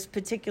 There's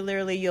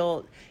particularly,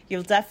 you'll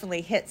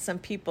definitely hit some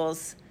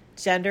people's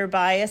gender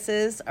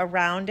biases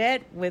around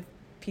it with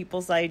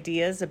people's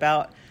ideas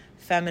about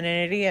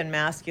femininity and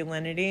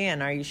masculinity,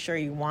 and are you sure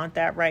you want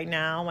that right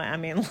now? I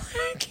mean,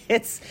 like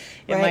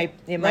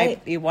it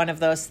might be one of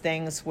those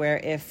things where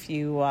if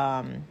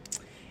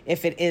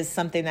it is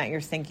something that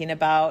you're thinking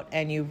about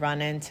and you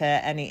run into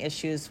any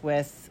issues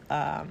with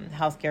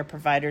healthcare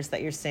providers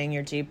that you're seeing,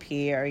 your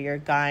GP or your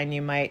gyne,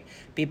 you might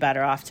be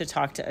better off to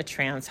talk to a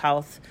trans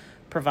health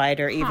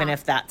provider, even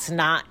if that's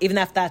not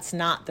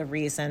the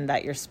reason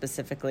that you're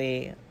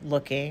specifically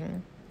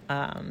looking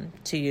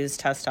to use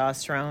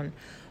testosterone.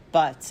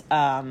 But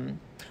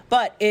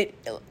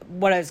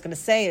what I was going to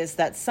say is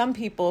that some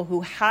people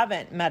who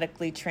haven't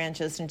medically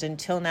transitioned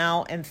until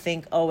now and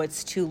think, oh,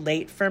 it's too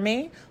late for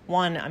me.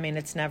 One, I mean,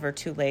 it's never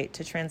too late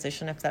to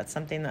transition if that's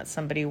something that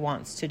somebody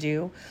wants to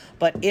do.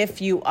 But if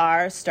you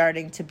are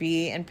starting to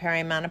be in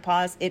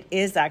perimenopause, it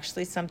is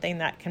actually something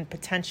that can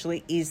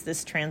potentially ease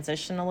this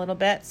transition a little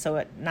bit. So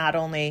it not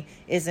only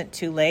isn't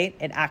too late,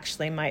 it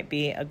actually might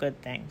be a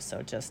good thing.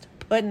 So just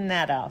putting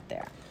that out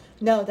there.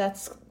 No,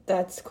 that's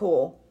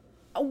cool.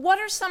 What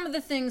are some of the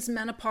things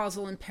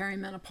menopausal and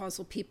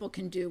perimenopausal people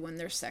can do when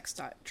their sex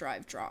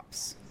drive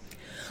drops?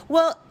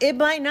 Well, it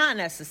might not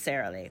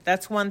necessarily.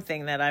 That's one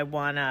thing that I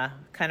want to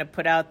kind of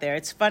put out there.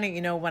 It's funny,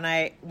 when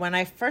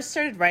I first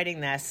started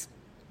writing this,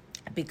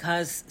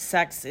 because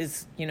sex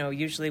is,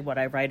 usually what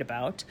I write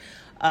about,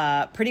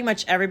 pretty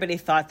much everybody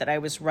thought that I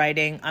was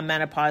writing a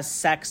menopause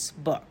sex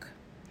book.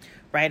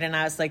 Right. And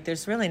I was like,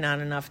 there's really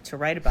not enough to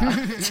write about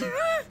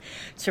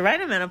to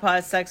write a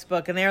menopause sex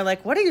book. And they were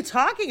like, what are you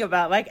talking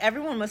about? Like,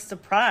 everyone was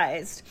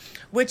surprised,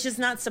 which is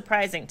not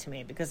surprising to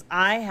me because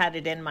I had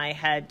it in my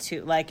head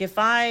too. Like,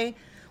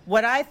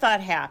 what I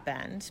thought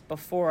happened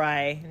before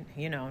I,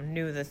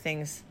 knew the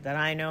things that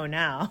I know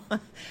now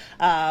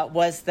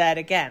was that,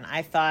 again,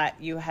 I thought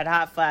you had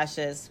hot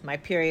flashes, my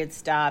period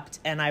stopped,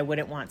 and I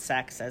wouldn't want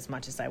sex as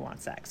much as I want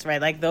sex,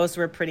 right? Like, those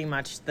were pretty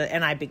much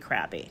and I'd be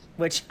crabby,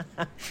 which,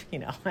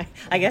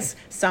 I guess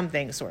some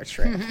things were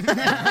true.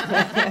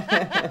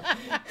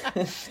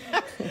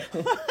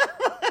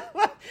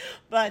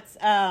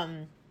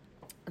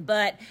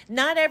 But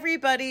not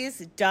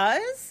everybody's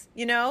does,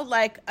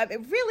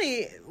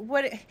 really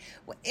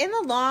in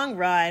the long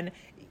run,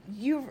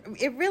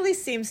 it really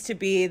seems to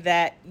be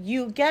that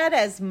you get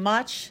as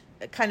much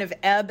kind of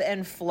ebb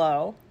and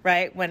flow,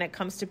 right? When it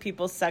comes to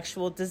people's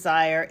sexual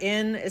desire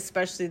in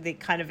especially the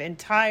kind of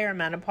entire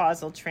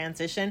menopausal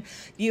transition,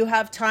 you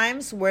have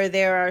times where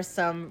there are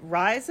some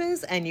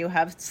rises and you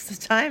have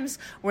times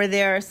where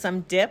there are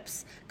some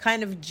dips,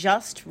 kind of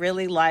just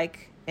really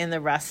like in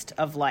the rest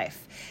of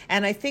life.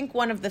 And I think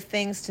one of the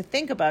things to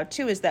think about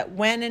too is that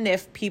when and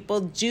if people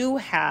do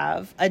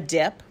have a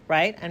dip,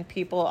 right, and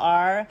people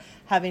are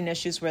having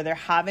issues where they're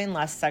having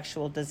less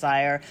sexual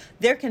desire,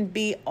 there can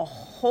be a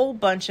whole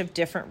bunch of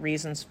different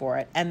reasons for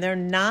it. And they're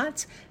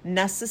not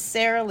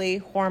necessarily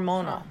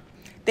hormonal.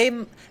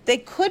 They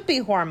could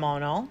be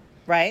hormonal,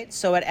 right?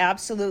 So it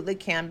absolutely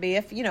can be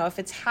if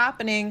it's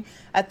happening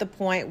at the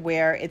point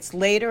where it's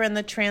later in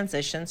the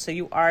transition. So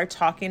you are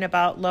talking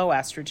about low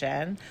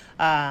estrogen.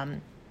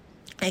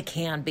 It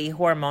can be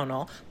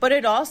hormonal, but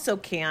it also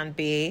can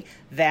be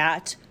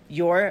that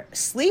your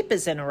sleep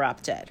is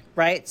interrupted,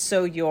 right?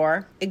 So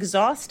you're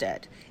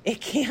exhausted. It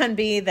can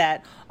be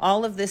that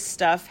all of this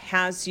stuff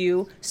has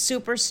you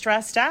super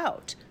stressed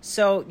out.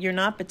 So you're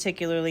not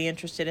particularly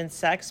interested in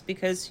sex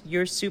because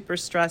you're super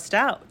stressed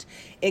out.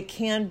 It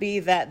can be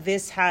that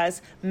this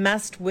has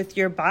messed with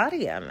your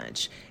body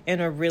image in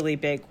a really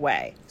big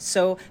way.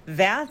 So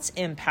that's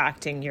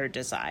impacting your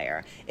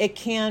desire. It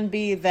can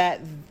be that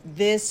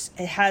this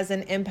has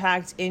an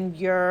impact in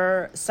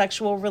your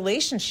sexual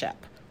relationship,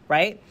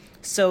 right?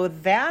 So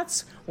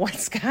that's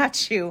what's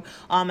got you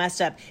all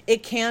messed up.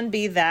 It can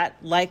be that,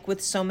 like with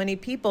so many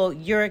people,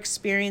 you're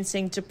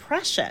experiencing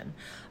depression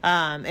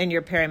in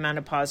your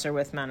perimenopause or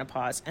with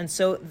menopause. And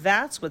so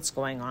that's what's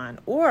going on.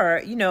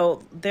 Or,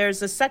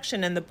 there's a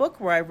section in the book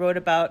where I wrote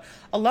about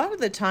a lot of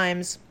the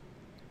times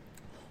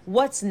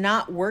what's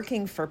not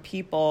working for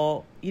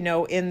people,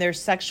 in their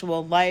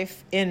sexual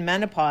life in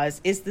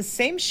menopause is the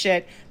same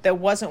shit that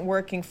wasn't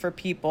working for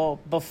people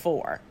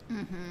before.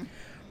 Mm-hmm.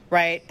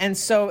 Right. And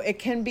so it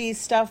can be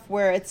stuff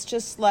where it's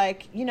just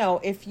like,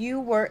 if you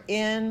were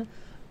in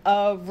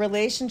a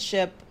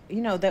relationship,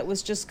 that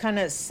was just kind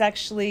of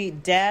sexually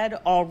dead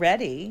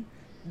already,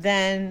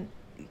 then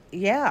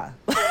yeah.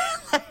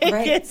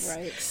 It's,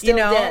 Still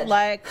dead.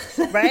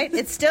 right.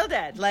 It's still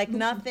dead. Like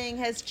nothing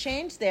has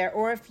changed there.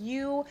 Or if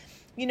you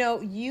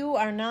you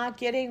are not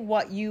getting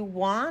what you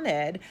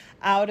wanted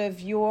out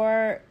of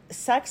your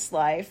sex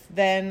life,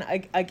 then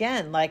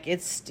again, like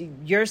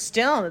you're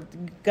still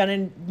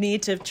going to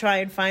need to try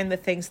and find the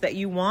things that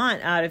you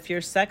want out of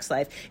your sex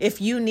life. If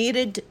you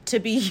needed to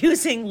be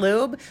using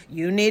lube,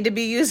 you need to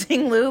be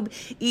using lube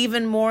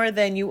even more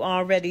than you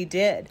already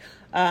did.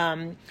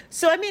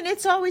 So, I mean,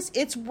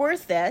 it's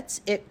worth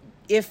it.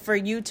 If for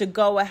you to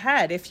go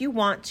ahead, if you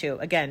want to.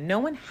 Again, no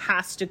one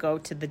has to go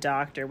to the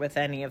doctor with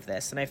any of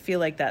this. And I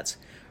feel like that's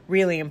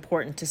really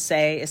important to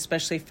say,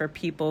 especially for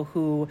people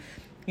who,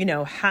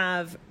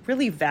 have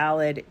really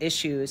valid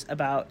issues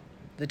about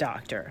the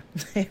doctor,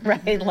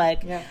 right?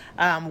 Like,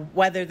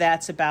 whether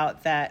that's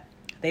about that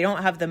they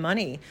don't have the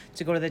money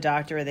to go to the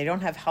doctor, or they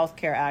don't have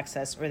healthcare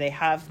access, or they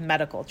have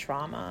medical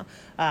trauma.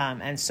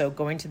 And so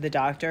going to the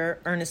doctor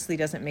earnestly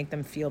doesn't make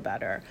them feel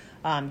better.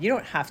 You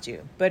don't have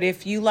to. But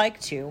if you like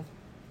to,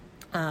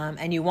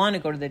 and you want to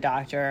go to the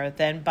doctor,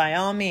 then by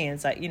all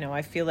means,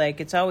 I feel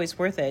like it's always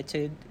worth it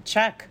to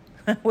check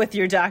with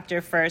your doctor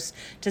first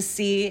to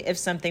see if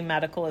something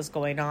medical is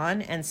going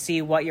on and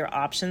see what your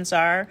options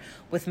are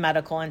with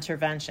medical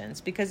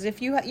interventions. Because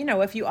if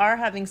you are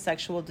having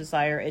sexual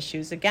desire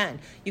issues, again,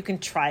 you can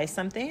try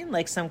something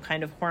like some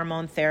kind of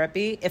hormone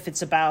therapy. If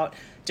it's about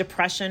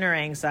depression or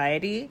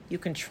anxiety, you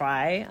can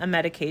try a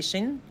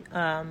medication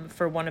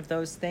for one of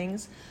those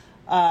things.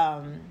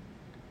 But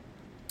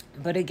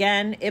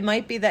again, it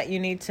might be that you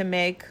need to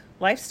make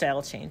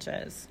lifestyle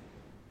changes.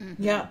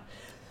 Mm-hmm. Yeah.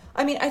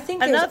 I mean, I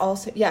think there's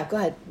also... Yeah, go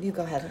ahead. You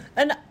go ahead.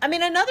 And I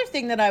mean, another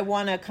thing that I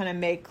want to kind of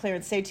make clear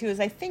and say too is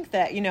I think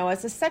that,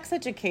 as a sex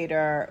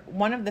educator,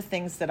 one of the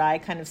things that I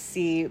kind of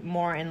see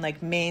more in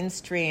like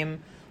mainstream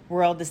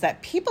world is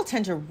that people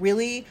tend to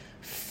really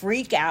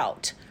freak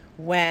out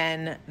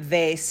when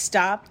they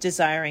stop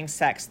desiring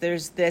sex.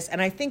 There's this,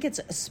 and I think it's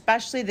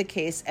especially the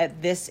case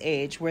at this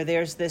age, where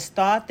there's this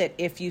thought that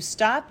if you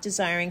stop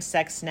desiring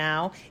sex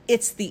now,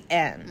 it's the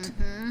end,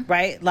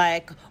 right?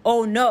 Like,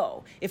 oh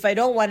no, if I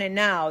don't want it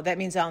now, that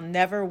means I'll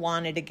never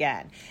want it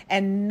again.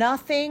 And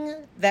nothing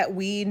that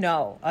we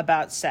know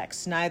about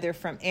sex, neither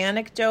from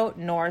anecdote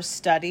nor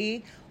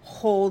study,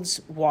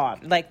 holds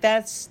water. Like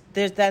that's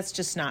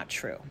just not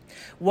true.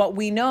 What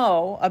we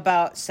know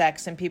about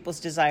sex and people's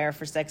desire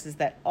for sex is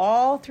that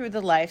all through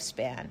the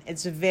lifespan,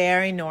 it's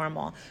very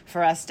normal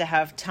for us to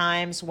have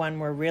times when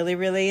we're really,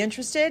 really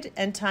interested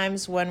and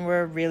times when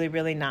we're really,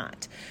 really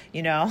not,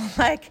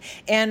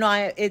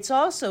 it's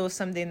also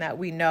something that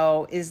we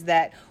know is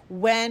that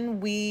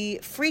when we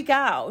freak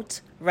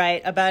out,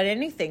 right, about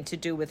anything to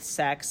do with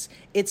sex,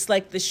 it's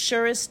like the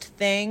surest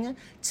thing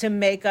to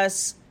make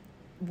us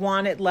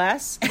want it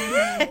less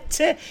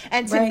to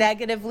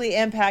negatively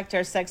impact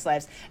our sex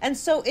lives. And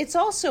so it's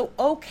also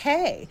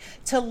okay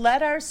to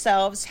let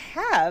ourselves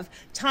have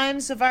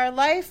times of our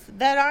life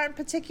that aren't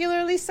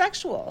particularly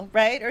sexual,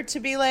 right? Or to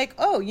be like,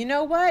 oh, you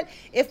know what?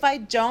 If I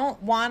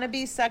don't want to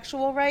be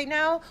sexual right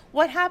now,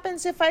 what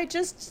happens if I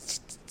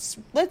just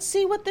let's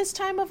see what this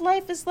time of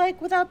life is like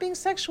without being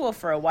sexual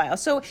for a while.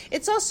 So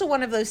it's also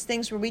one of those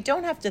things where we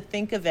don't have to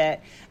think of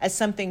it as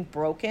something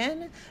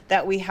broken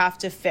that we have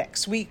to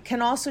fix. We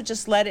can also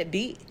just let it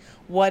be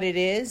what it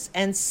is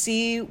and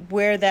see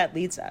where that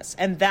leads us.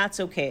 And that's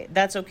okay.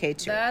 That's okay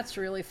too. That's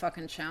really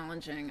fucking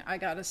challenging, I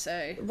gotta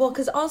say. Well,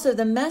 because also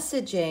the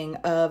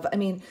messaging of,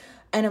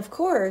 and of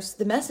course,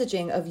 the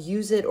messaging of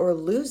use it or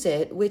lose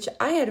it, which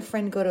I had a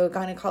friend go to a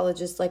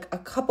gynecologist like a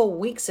couple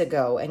weeks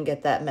ago and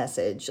get that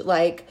message.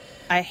 Like,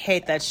 I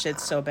hate that shit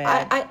so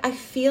bad. I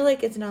feel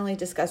like it's not only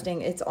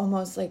disgusting, it's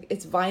almost like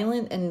it's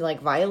violent and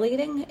like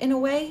violating in a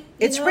way.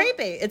 It's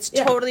rapey. It's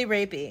totally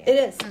rapey. It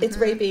is. Mm-hmm. It's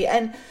rapey.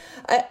 And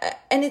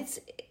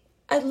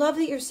I love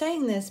that you're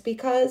saying this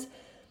because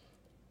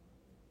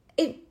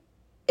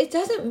it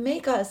doesn't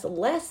make us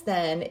less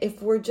than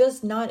if we're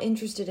just not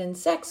interested in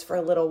sex for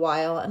a little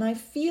while. And I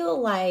feel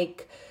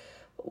like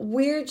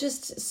we're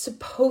just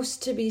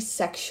supposed to be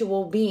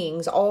sexual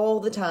beings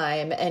all the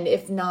time. And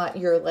if not,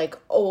 you're like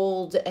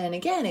old. And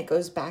again, it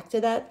goes back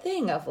to that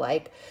thing of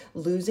like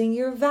losing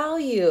your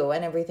value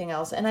and everything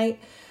else. And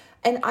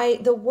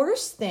the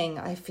worst thing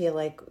I feel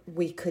like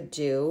we could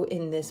do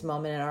in this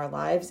moment in our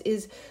lives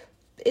is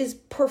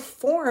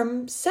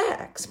perform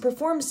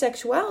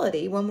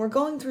sexuality when we're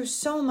going through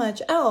so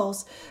much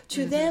else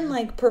to then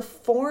like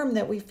perform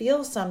that we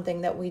feel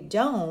something that we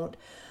don't.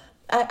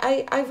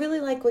 I really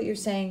like what you're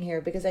saying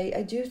here because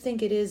I do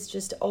think it is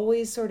just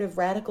always sort of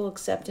radical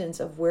acceptance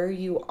of where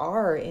you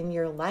are in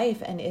your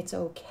life and it's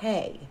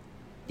okay.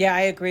 Yeah,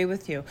 I agree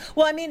with you.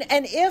 Well, I mean,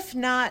 and if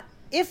not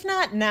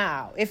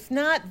now, if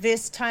not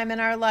this time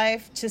in our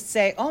life to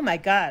say, oh my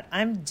God,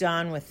 I'm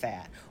done with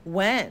that.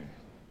 When?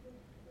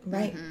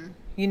 Right. Mm-hmm.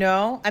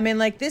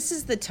 Like this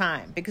is the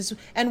time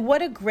and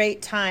what a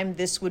great time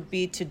this would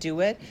be to do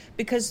it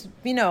because,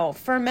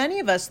 for many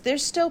of us,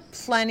 there's still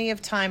plenty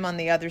of time on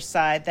the other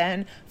side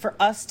then for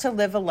us to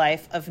live a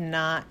life of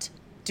not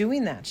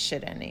doing that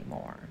shit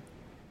anymore.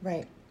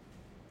 Right.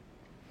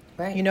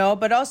 Right. You know,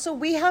 but also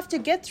we have to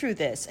get through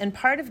this. And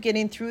part of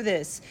getting through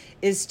this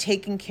is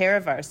taking care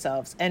of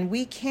ourselves. And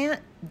we can't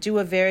do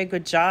a very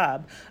good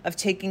job of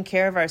taking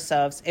care of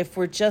ourselves if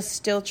we're just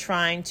still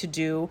trying to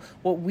do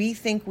what we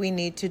think we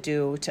need to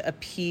do to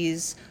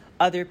appease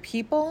other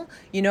people,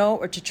 you know,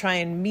 or to try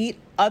and meet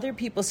other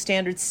people's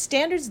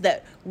standards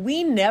that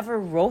we never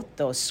wrote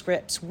those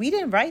scripts. We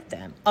didn't write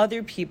them.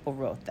 Other people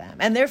wrote them.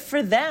 And they're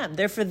for them.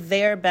 They're for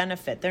their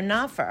benefit. They're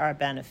not for our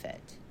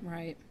benefit.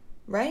 Right.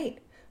 Right.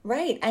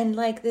 Right. And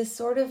like this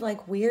sort of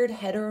like weird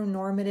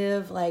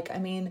heteronormative, like, I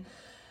mean,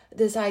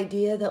 this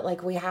idea that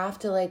like we have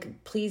to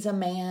like please a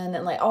man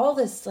and like all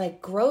this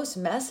like gross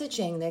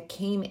messaging that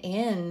came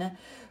in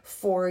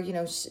for, you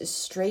know,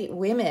 straight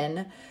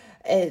women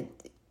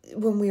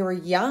when we were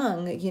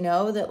young, you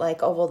know, that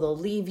like, oh, well, they'll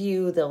leave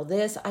you, they'll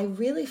this. I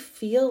really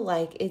feel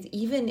like it,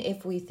 even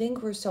if we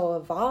think we're so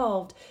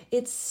evolved,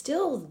 it's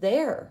still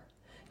there.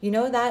 You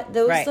know, that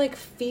those right. like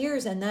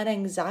fears and that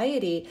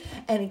anxiety.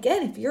 And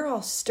again, if you're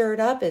all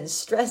stirred up and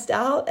stressed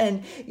out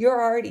and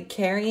you're already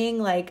carrying,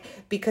 like,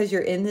 because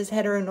you're in this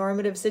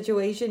heteronormative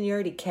situation, you're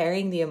already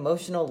carrying the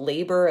emotional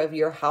labor of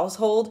your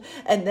household.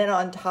 And then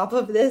on top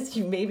of this,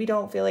 you maybe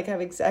don't feel like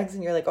having sex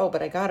and you're like, oh,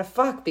 but I gotta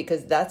fuck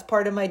because that's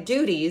part of my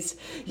duties.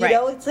 You right.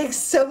 know, it's like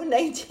so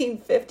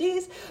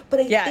 1950s,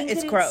 but I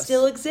think that gross. It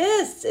still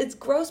exists. It's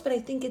gross, but I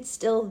think it's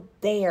still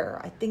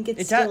there. I think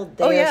it's still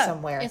there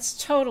somewhere.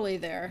 It's totally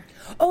there.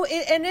 Oh,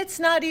 and it's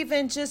not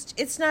even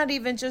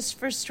just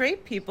for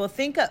straight people.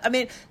 Think of, I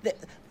mean, the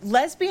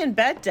lesbian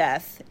bed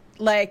death,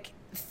 like,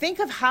 think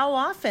of how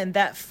often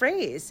that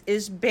phrase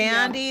is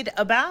bandied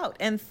about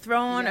and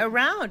thrown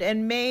around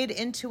and made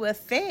into a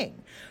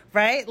thing,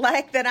 right?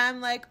 Like that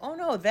I'm like, oh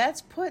no,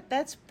 that's put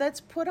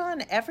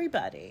on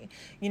everybody.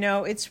 You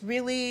know, it's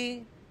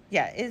really,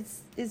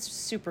 it's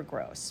super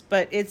gross,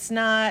 but it's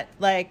not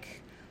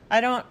like, I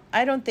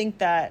don't think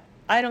that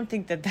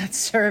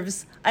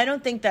serves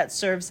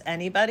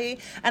anybody.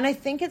 And I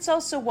think it's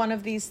also one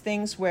of these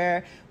things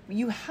where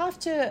you have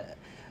to,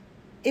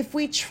 if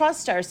we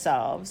trust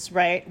ourselves,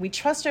 right? We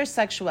trust our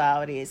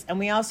sexualities and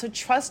we also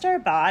trust our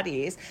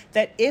bodies,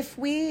 that if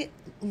we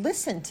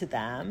listen to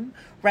them,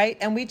 right?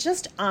 And we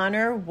just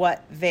honor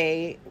what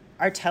they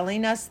are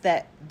telling us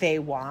that they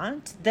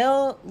want,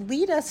 they'll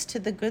lead us to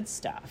the good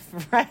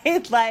stuff,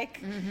 right?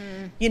 Like,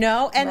 you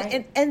know,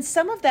 and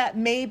some of that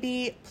may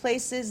be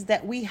places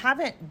that we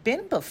haven't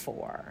been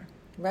before.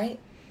 Right.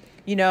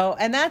 You know,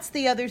 and that's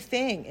the other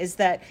thing is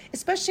that,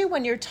 especially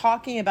when you're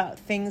talking about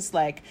things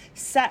like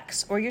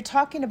sex, or you're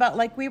talking about,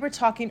 like we were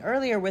talking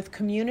earlier with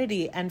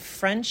community and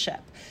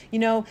friendship, you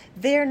know,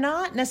 they're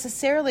not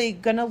necessarily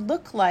going to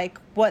look like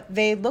what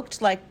they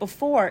looked like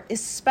before,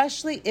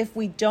 especially if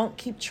we don't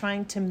keep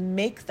trying to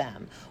make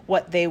them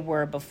what they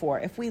were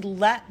before. If we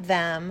let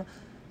them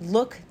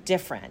look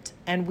different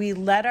and we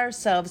let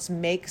ourselves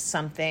make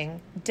something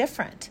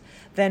different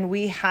than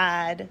we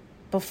had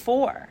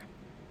before.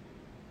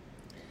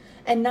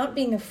 And not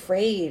being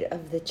afraid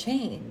of the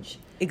change.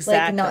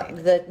 Exactly. Like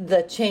not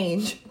the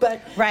change, but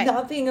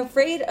not being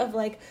afraid of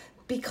like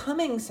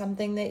becoming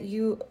something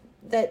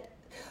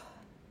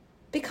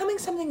becoming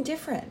something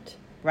different.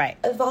 Right.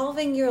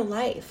 Evolving your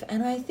life.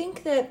 And I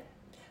think that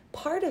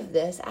part of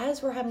this,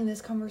 as we're having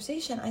this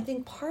conversation, I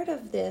think part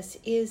of this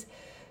is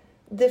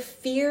the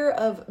fear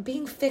of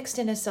being fixed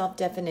in a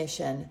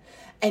self-definition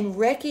and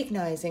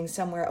recognizing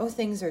somewhere, oh,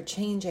 things are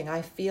changing.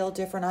 I feel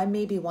different. I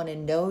maybe want to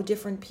know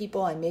different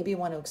people. I maybe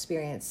want to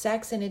experience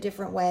sex in a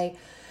different way.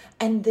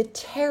 And the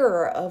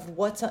terror of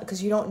what's,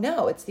 because you don't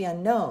know, it's the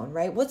unknown,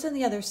 right? What's on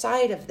the other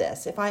side of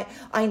this? If I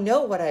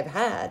know what I've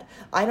had,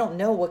 I don't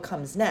know what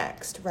comes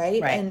next,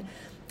 right? And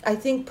I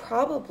think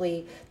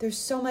probably there's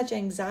so much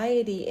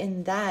anxiety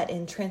in that,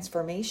 in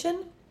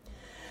transformation.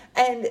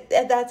 And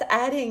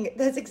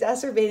that's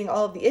exacerbating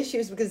all of the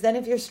issues, because then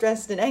if you're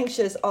stressed and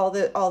anxious, all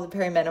the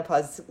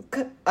perimenopause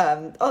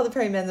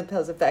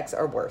effects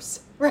are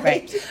worse,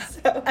 right?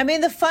 So. I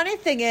mean, the funny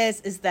thing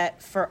is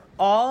that for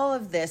all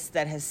of this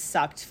that has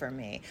sucked for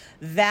me,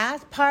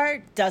 that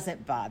part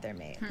doesn't bother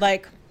me.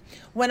 Like,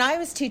 when I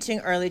was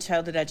teaching early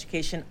childhood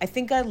education, I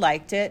think I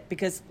liked it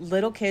because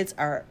little kids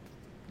are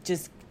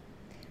just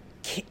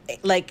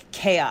like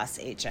chaos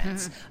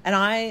agents, and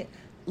I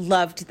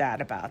loved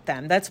that about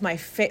them. That's my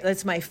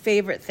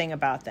favorite thing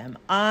about them.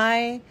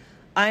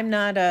 I'm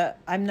not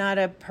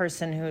a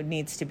person who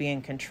needs to be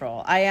in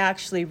control. I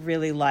actually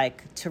really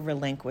like to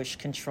relinquish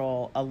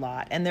control a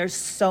lot. And there's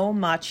so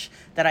much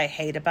that I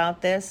hate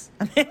about this.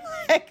 I mean,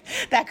 like,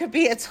 that could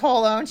be its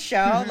whole own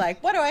show.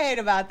 Like, what do I hate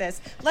about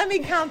this? Let me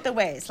count the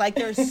ways. Like,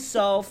 there's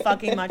so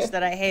fucking much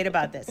that I hate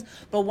about this.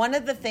 But one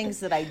of the things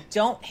that I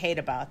don't hate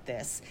about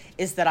this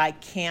is that I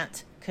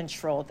can't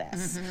control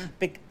this.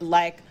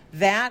 Like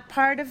that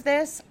part of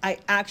this, I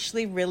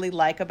actually really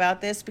like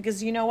about this,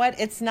 because you know what?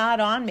 It's not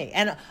on me.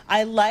 And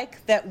I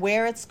like that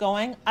where it's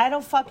going, I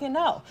don't fucking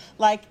know.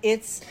 Like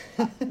it's,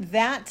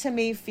 that to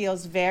me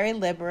feels very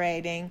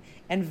liberating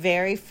and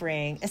very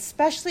freeing,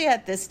 especially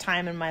at this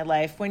time in my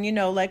life when, you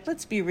know, like,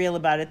 let's be real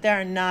about it. There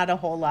are not a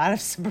whole lot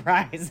of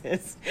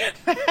surprises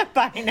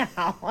by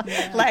now.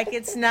 Yeah. Like,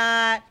 it's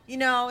not, you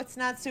know, it's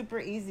not super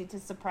easy to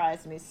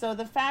surprise me. So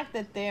the fact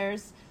that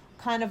there's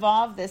kind of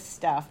all of this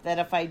stuff that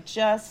if I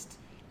just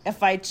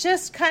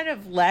kind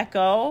of let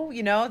go,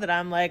 you know, that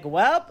I'm like,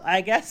 well, I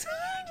guess I'm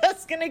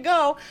just going to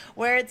go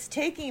where it's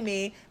taking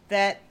me,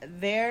 that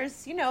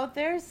there's, you know,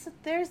 there's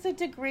a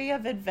degree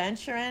of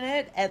adventure in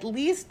it. At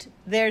least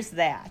there's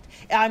that.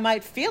 I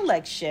might feel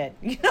like shit,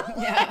 you know,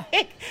 yeah.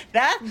 Like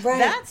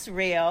that's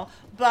real,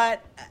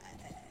 but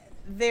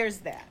there's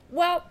that.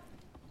 Well,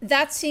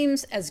 that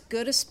seems as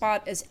good a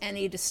spot as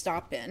any to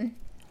stop in.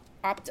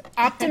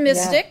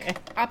 Optimistic. Yeah.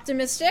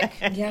 Optimistic.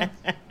 Yeah.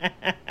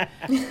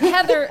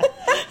 Heather,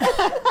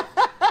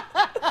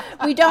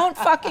 we don't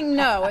fucking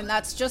know, and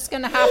that's just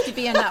going to have to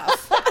be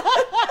enough.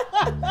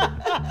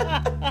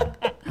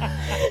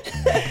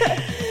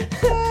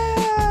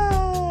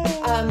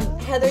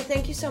 Heather,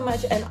 thank you so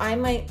much, and I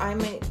might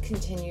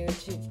continue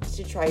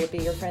to try to be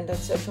your friend on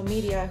social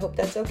media. I hope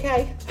that's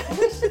okay.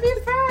 We should be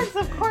friends.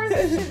 Of course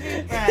we should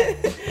be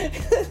friends.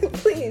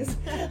 Please.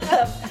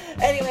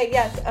 Anyway,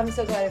 yes, I'm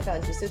so glad I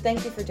found you. So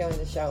thank you for doing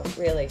the show,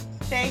 really.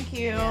 Thank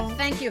you. Yeah,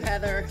 thank you,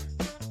 Heather.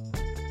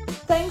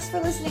 Thanks for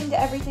listening to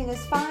Everything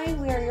is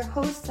Fine. We are your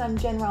hosts. I'm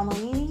Jen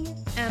Romolini.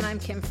 And I'm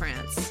Kim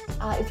France.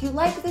 If you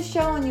like the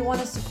show and you want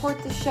to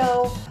support the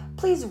show,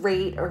 please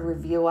rate or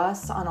review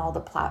us on all the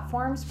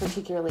platforms,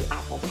 particularly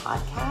Apple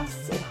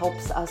Podcasts. It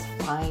helps us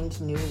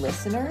find new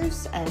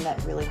listeners, and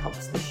that really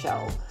helps the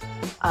show.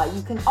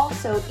 You can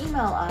also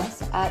email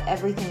us at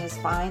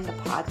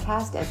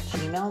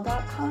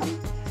everythingisfinethepodcast@gmail.com. You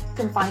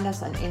can find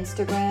us on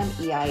Instagram,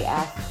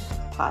 EIF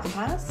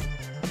Podcast.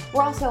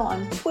 We're also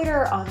on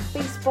Twitter, on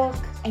Facebook,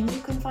 and you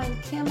can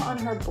find Kim on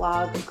her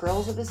blog,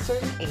 Girls of a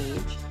Certain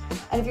Age.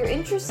 And if you're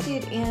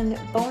interested in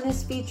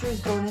bonus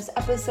features, bonus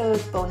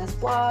episodes, bonus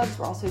blogs,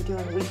 we're also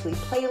doing weekly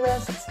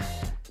playlists.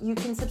 You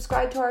can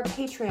subscribe to our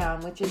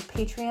Patreon, which is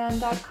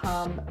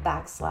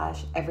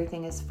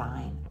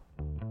patreon.com/everythingisfine.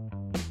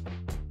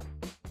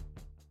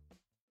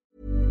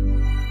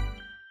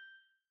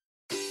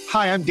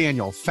 Hi, I'm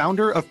Daniel,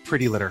 founder of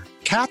Pretty Litter.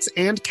 Cats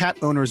and cat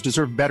owners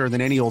deserve better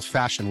than any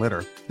old-fashioned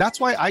litter. That's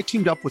why I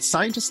teamed up with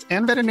scientists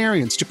and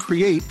veterinarians to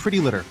create Pretty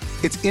Litter.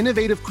 Its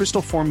innovative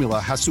crystal formula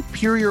has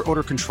superior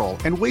odor control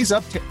and weighs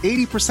up to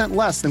 80%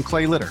 less than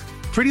clay litter.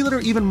 Pretty Litter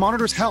even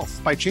monitors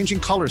health by changing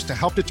colors to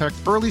help detect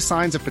early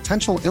signs of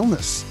potential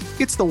illness.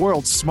 It's the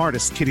world's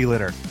smartest kitty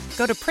litter.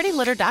 Go to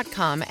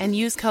prettylitter.com and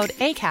use code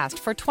ACAST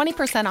for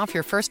 20% off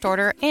your first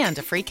order and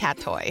a free cat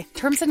toy.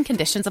 Terms and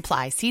conditions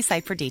apply. See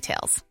site for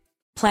details.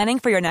 Planning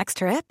for your next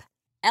trip?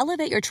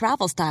 Elevate your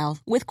travel style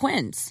with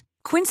Quince.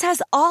 Quince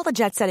has all the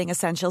jet-setting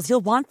essentials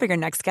you'll want for your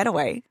next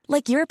getaway,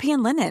 like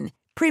European linen,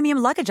 premium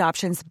luggage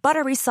options,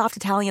 buttery soft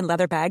Italian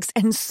leather bags,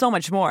 and so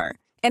much more.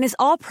 And is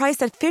all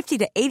priced at 50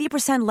 to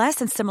 80% less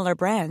than similar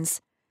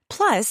brands.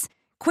 Plus,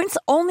 Quince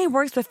only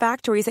works with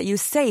factories that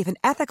use safe and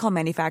ethical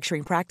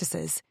manufacturing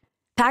practices.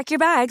 Pack your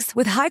bags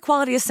with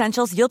high-quality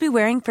essentials you'll be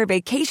wearing for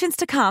vacations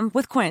to come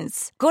with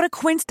Quince. Go to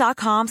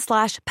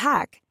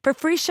quince.com/pack for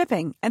free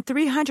shipping and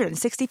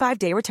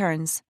 365-day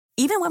returns.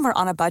 Even when we're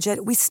on a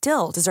budget, we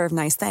still deserve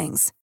nice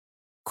things.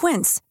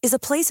 Quince is a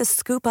place to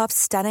scoop up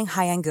stunning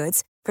high-end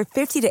goods for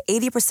 50 to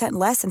 80%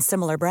 less than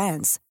similar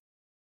brands.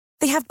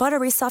 They have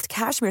buttery soft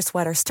cashmere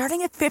sweaters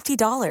starting at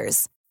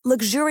 $50,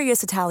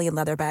 luxurious Italian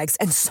leather bags,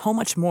 and so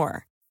much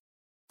more.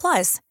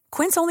 Plus,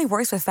 Quince only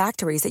works with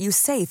factories that use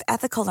safe,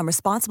 ethical, and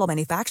responsible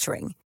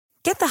manufacturing.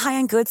 Get the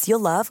high-end goods you'll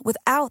love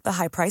without the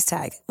high price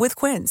tag with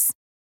Quince.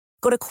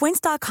 Go to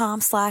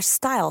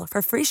quince.com/style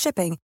for free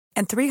shipping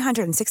and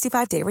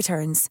 365-day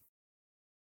returns.